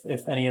essay,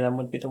 if any of them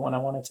would be the one I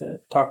wanted to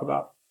talk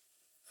about.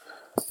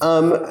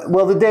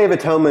 Well, the Day of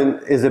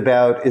Atonement is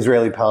about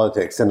Israeli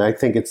politics, and I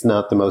think it's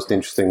not the most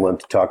interesting one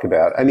to talk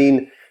about.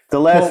 The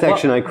last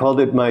section, I called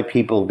it My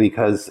People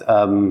because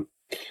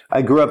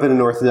I grew up in an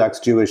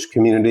Orthodox Jewish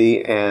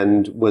community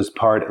and was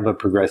part of a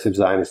progressive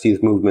Zionist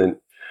youth movement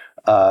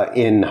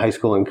in high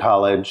school and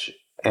college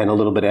and a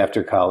little bit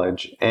after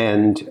college.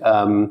 And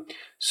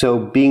so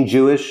being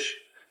Jewish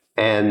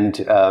and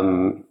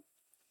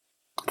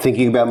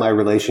thinking about my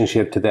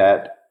relationship to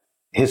that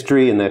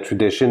history and that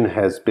tradition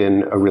has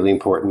been a really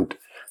important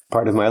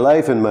part of my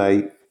life and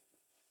my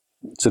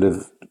sort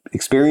of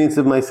experience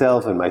of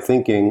myself and my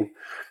thinking.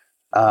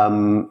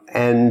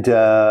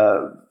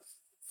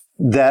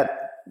 That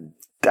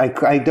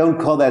I don't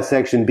call that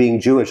section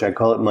being Jewish. I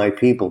call it My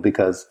People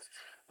because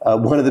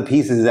one of the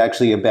pieces is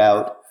actually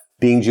about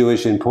being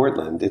Jewish in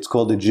Portland. It's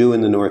called A Jew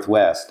in the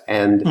Northwest.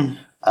 And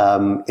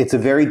it's a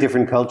very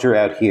different culture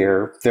out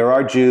here. There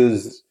are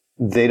Jews.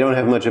 They don't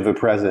have much of a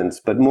presence.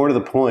 But more to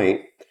the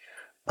point,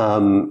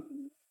 that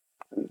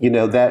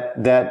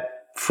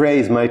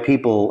phrase, My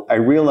People, I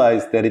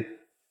realized that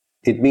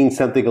it means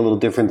something a little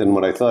different than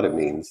what I thought it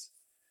means.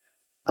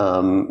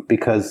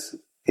 Because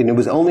it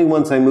was only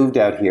once I moved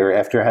out here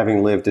after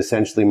having lived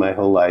essentially my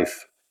whole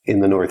life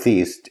in the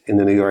Northeast, in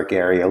the New York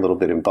area, a little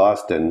bit in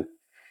Boston,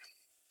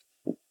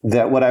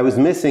 that what I was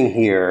missing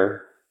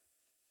here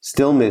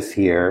still miss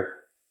here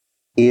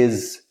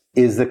is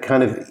the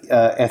kind of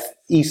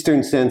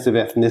Eastern sense of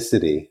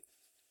ethnicity,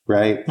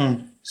 right?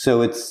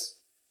 So it's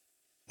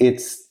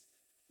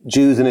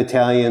Jews and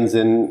Italians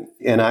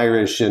and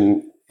Irish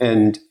and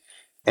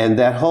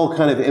that whole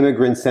kind of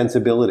immigrant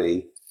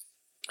sensibility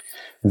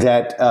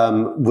that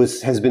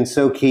has been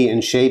so key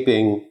in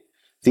shaping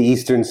the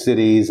eastern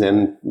cities,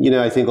 and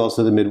I think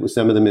also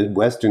some of the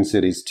Midwestern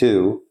cities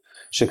too,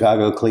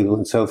 Chicago,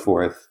 Cleveland, so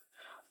forth.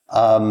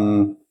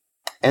 And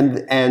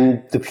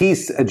the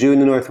piece "A Jew in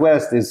the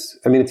Northwest" is,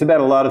 I mean, it's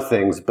about a lot of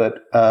things, but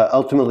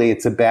ultimately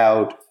it's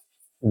about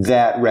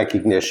that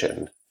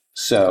recognition.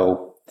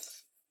 So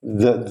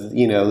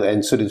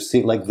and sort of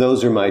see, like,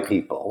 those are my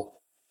people.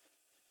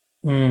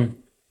 Yeah,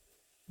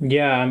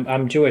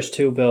 I'm Jewish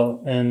too,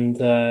 Bill, and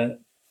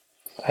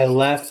I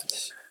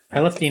left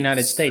the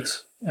United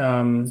States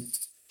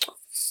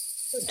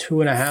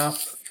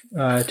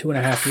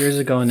 2.5 years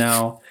ago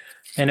now,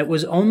 and it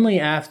was only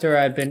after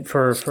I'd been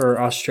for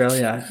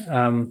Australia.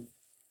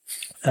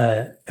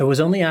 It was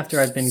only after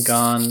I'd been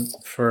gone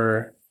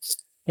for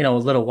a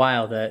little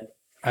while that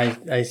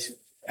I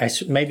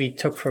maybe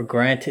took for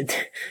granted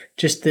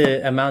just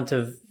the amount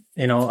of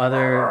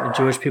other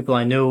Jewish people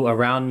I knew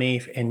around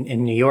me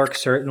in New York,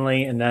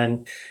 certainly, and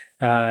then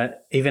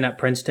even at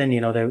Princeton,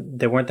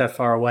 they weren't that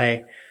far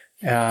away.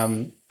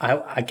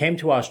 I came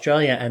to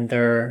Australia, and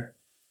they're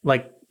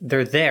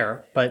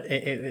there, but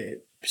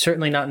it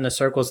certainly not in the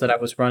circles that I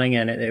was running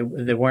in.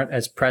 They weren't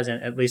as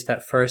present, at least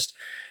at first.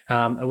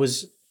 I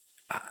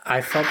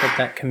felt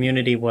that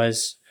community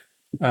was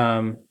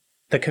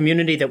the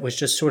community that was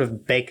just sort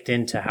of baked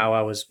into how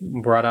I was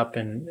brought up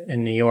in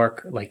New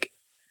York. Like,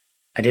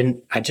 I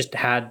just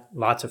had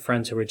lots of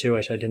friends who were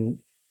Jewish.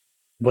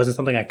 Wasn't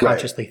something I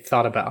consciously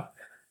thought about.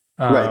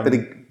 Right.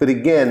 But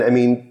again, I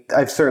mean,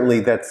 that's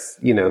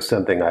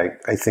something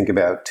I think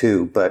about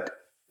too. But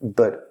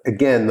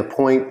again, the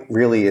point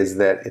really is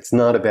that it's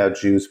not about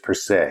Jews per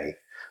se.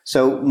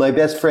 So my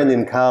best friend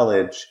in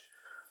college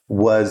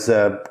was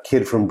a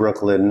kid from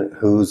Brooklyn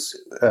who's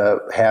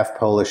half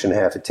Polish and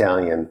half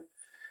Italian,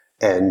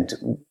 and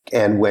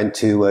went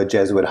to a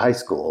Jesuit high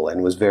school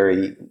and was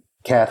very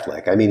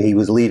Catholic. I mean, he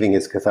was leaving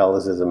his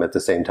Catholicism at the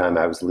same time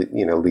I was,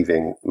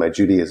 leaving my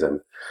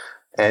Judaism.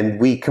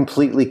 And we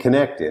completely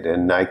connected.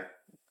 And I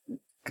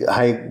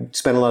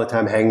spent a lot of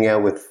time hanging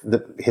out with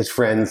his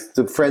friends,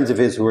 the friends of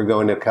his who were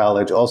going to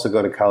college, also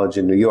going to college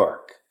in New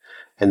York.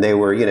 And they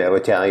were,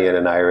 Italian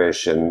and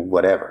Irish and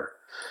whatever.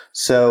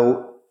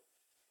 So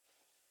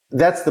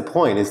that's the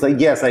point. It's like,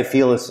 yes, I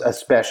feel a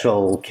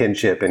special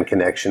kinship and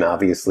connection,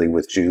 obviously,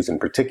 with Jews in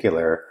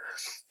particular.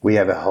 We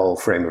have a whole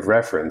frame of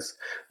reference.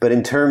 But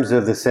in terms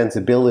of the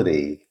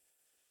sensibility,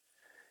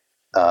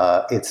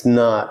 it's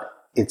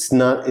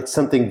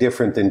something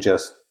different than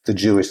just the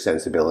Jewish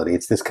sensibility.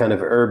 It's this kind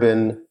of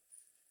urban,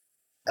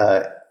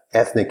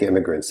 ethnic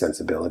immigrant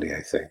sensibility,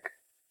 I think.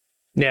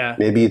 Yeah.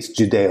 Maybe it's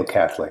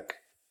Judeo-Catholic.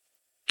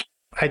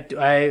 I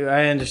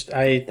understand.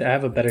 I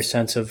have a better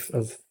sense of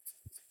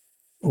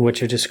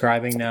what you're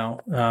describing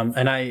now.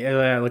 And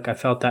I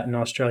felt that in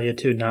Australia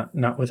too,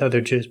 not with other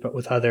Jews, but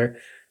with other,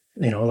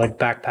 like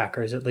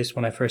backpackers. At least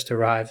when I first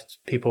arrived,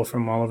 people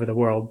from all over the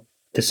world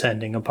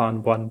descending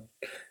upon one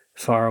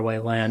faraway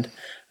land,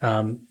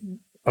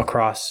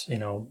 across,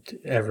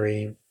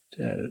 every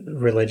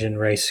religion,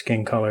 race,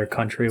 skin color,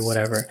 country,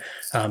 whatever.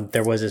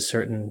 There was a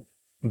certain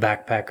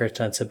backpacker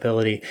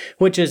sensibility,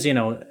 which is,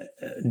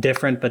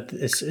 different, but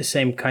it's the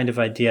same kind of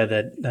idea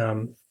that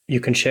you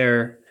can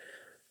share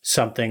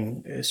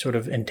something sort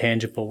of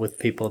intangible with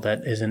people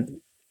that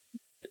isn't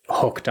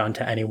hooked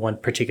onto any one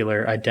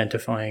particular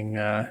identifying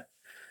or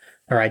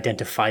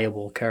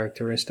identifiable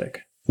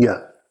characteristic.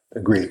 Yeah,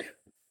 agreed.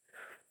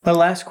 The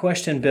last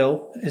question,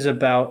 Bill, is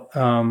about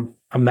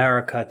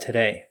America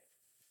today.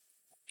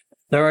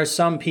 There are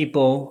some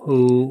people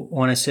who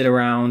want to sit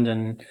around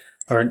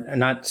or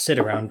not sit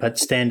around, but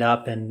stand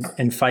up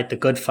and fight the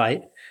good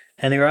fight.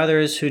 And there are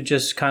others who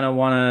just kind of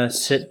want to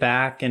sit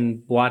back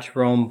and watch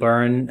Rome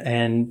burn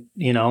and,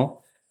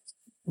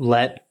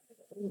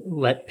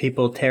 let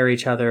people tear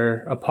each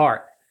other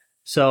apart.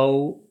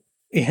 So,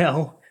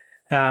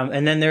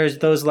 and then there's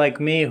those like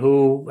me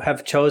who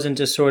have chosen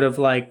to sort of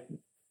like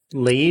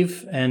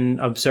leave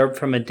and observe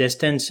from a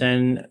distance.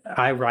 And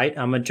I write,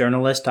 I'm a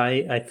journalist.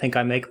 I think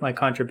I make my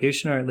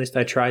contribution, or at least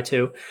I try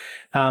to.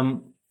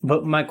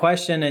 But my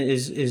question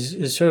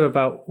is sort of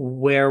about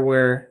where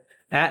we're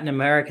at in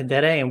America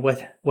today and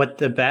what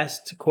the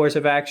best course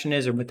of action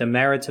is, or what the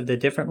merits of the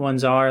different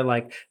ones are,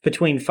 like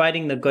between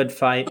fighting the good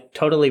fight,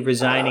 totally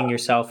resigning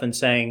yourself and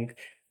saying,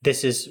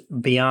 this is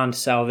beyond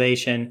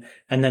salvation.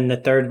 And then the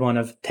third one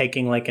of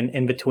taking like an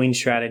in-between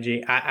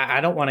strategy. I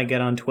don't want to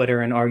get on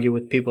Twitter and argue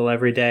with people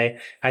every day.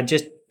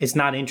 It's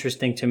not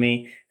interesting to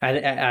me.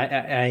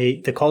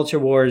 The culture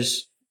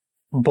wars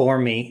bore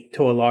me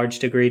to a large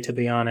degree, to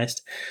be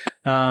honest.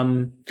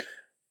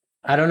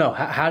 I don't know.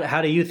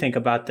 How do you think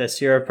about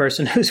this? You're a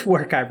person whose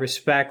work I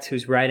respect,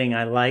 whose writing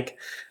I like,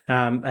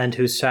 and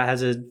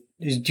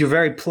you're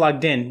very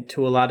plugged in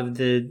to a lot of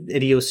the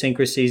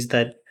idiosyncrasies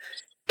that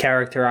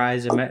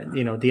characterize,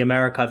 the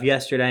America of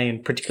yesterday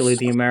and particularly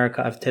the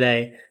America of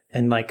today,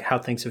 and like how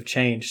things have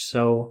changed.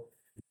 So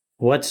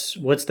what's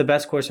the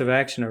best course of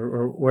action,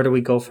 or where do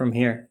we go from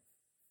here?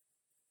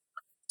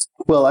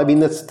 Well, I mean,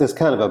 that's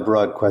kind of a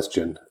broad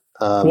question.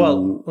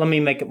 Well, let me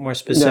make it more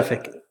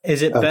specific. No,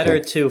 Is it better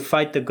okay. to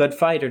fight the good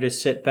fight, or to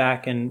sit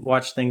back and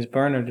watch things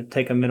burn, or to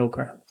take a middle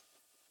ground?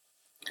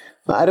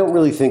 I don't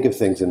really think of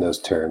things in those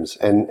terms.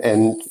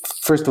 And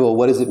first of all,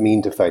 what does it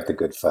mean to fight the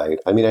good fight?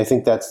 I mean, I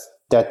think that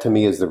to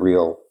me is the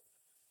real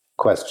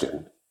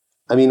question.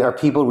 I mean, are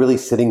people really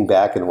sitting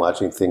back and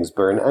watching things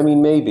burn? I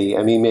mean, maybe.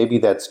 I mean, maybe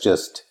that's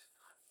just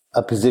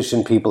a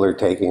position people are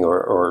taking,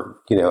 or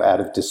out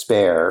of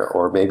despair,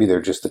 or maybe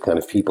they're just the kind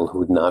of people who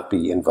would not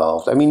be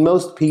involved. I mean,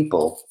 most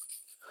people,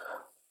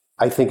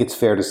 I think it's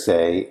fair to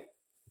say,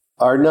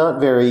 are not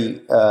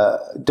very,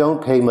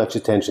 don't pay much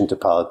attention to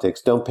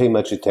politics, don't pay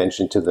much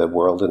attention to the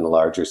world in a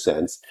larger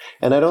sense.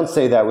 And I don't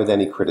say that with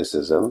any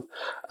criticism.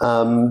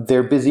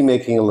 They're busy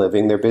making a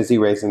living, they're busy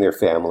raising their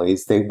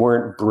families. They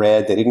weren't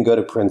bred, they didn't go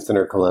to Princeton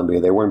or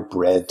Columbia, they weren't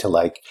bred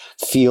to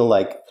feel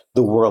like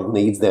the world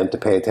needs them to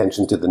pay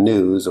attention to the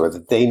news, or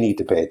that they need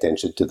to pay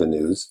attention to the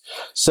news.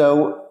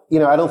 So,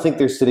 I don't think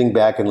they're sitting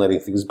back and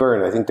letting things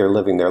burn. I think they're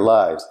living their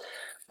lives.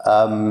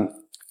 I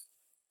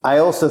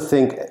also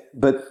think,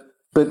 but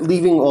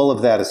leaving all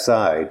of that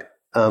aside,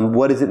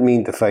 what does it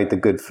mean to fight the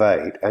good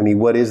fight? I mean,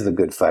 what is the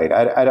good fight?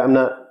 I'm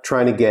not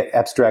trying to get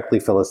abstractly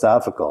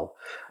philosophical.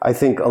 I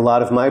think a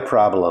lot of my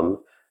problem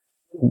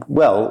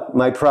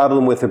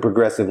with the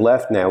progressive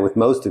left now, with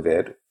most of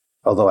it,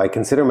 although I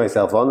consider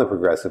myself on the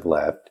progressive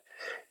left,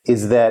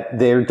 is that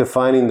they're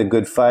defining the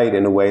good fight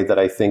in a way that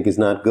I think is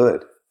not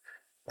good.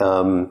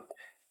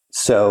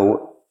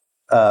 So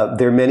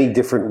there are many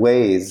different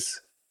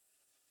ways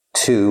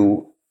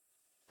to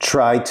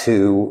try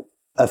to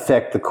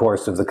affect the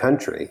course of the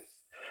country.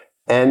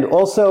 And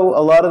also,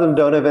 a lot of them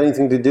don't have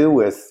anything to do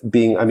with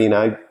being, I mean,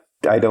 I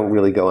don't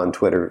really go on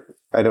Twitter.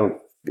 I don't,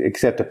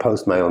 except to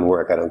post my own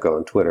work, I don't go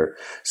on Twitter.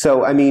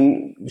 So, I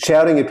mean,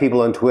 shouting at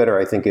people on Twitter,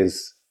 I think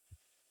is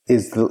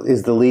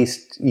the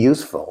least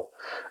useful.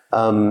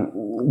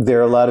 There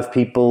are a lot of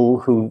people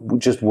who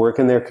just work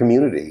in their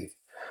community.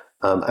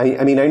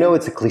 I mean, I know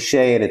it's a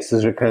cliche, and it's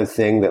the sort of kind of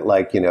thing that,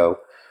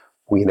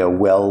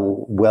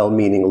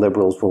 well-meaning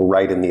liberals will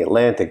write in the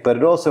Atlantic, but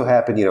it also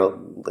happens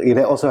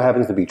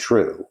to be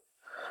true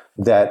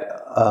that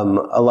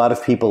a lot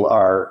of people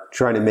are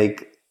trying to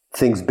make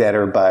things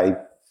better by,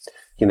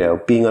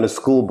 being on a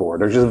school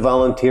board, or just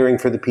volunteering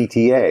for the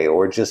PTA,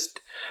 or just,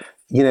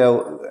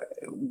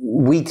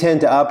 we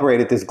tend to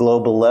operate at this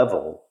global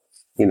level,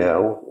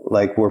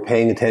 like we're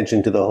paying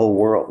attention to the whole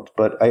world.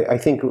 But I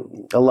think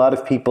a lot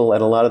of people,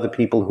 and a lot of the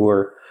people who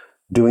are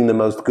doing the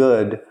most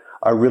good,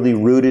 are really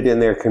rooted in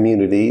their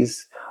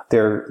communities.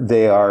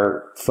 They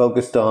are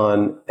focused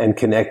on and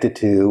connected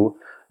to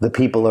the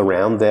people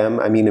around them.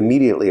 I mean,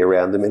 immediately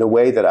around them, in a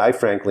way that I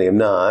frankly am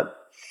not.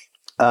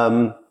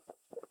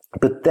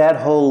 But that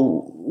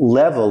whole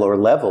level, or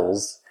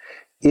levels,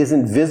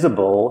 isn't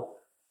visible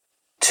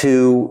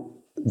to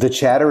the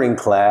chattering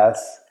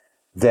class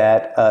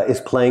that is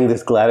playing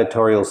this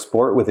gladiatorial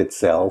sport with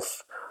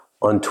itself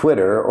on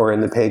Twitter or in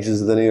the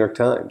pages of the New York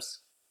Times.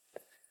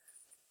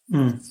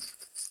 Mm.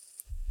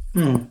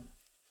 Mm.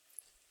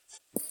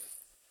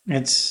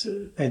 It's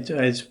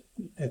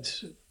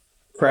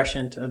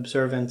prescient,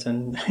 observant,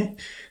 and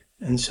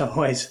in some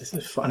ways this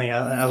is funny.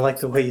 I like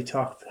the way you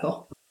talk,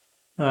 Bill.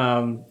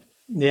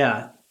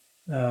 Yeah.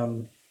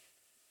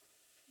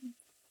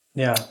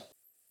 Yeah.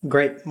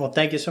 Great. Well,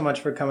 thank you so much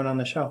for coming on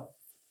the show.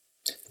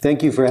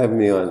 Thank you for having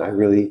me on. I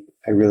really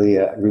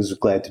was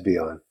glad to be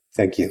on.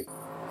 Thank you.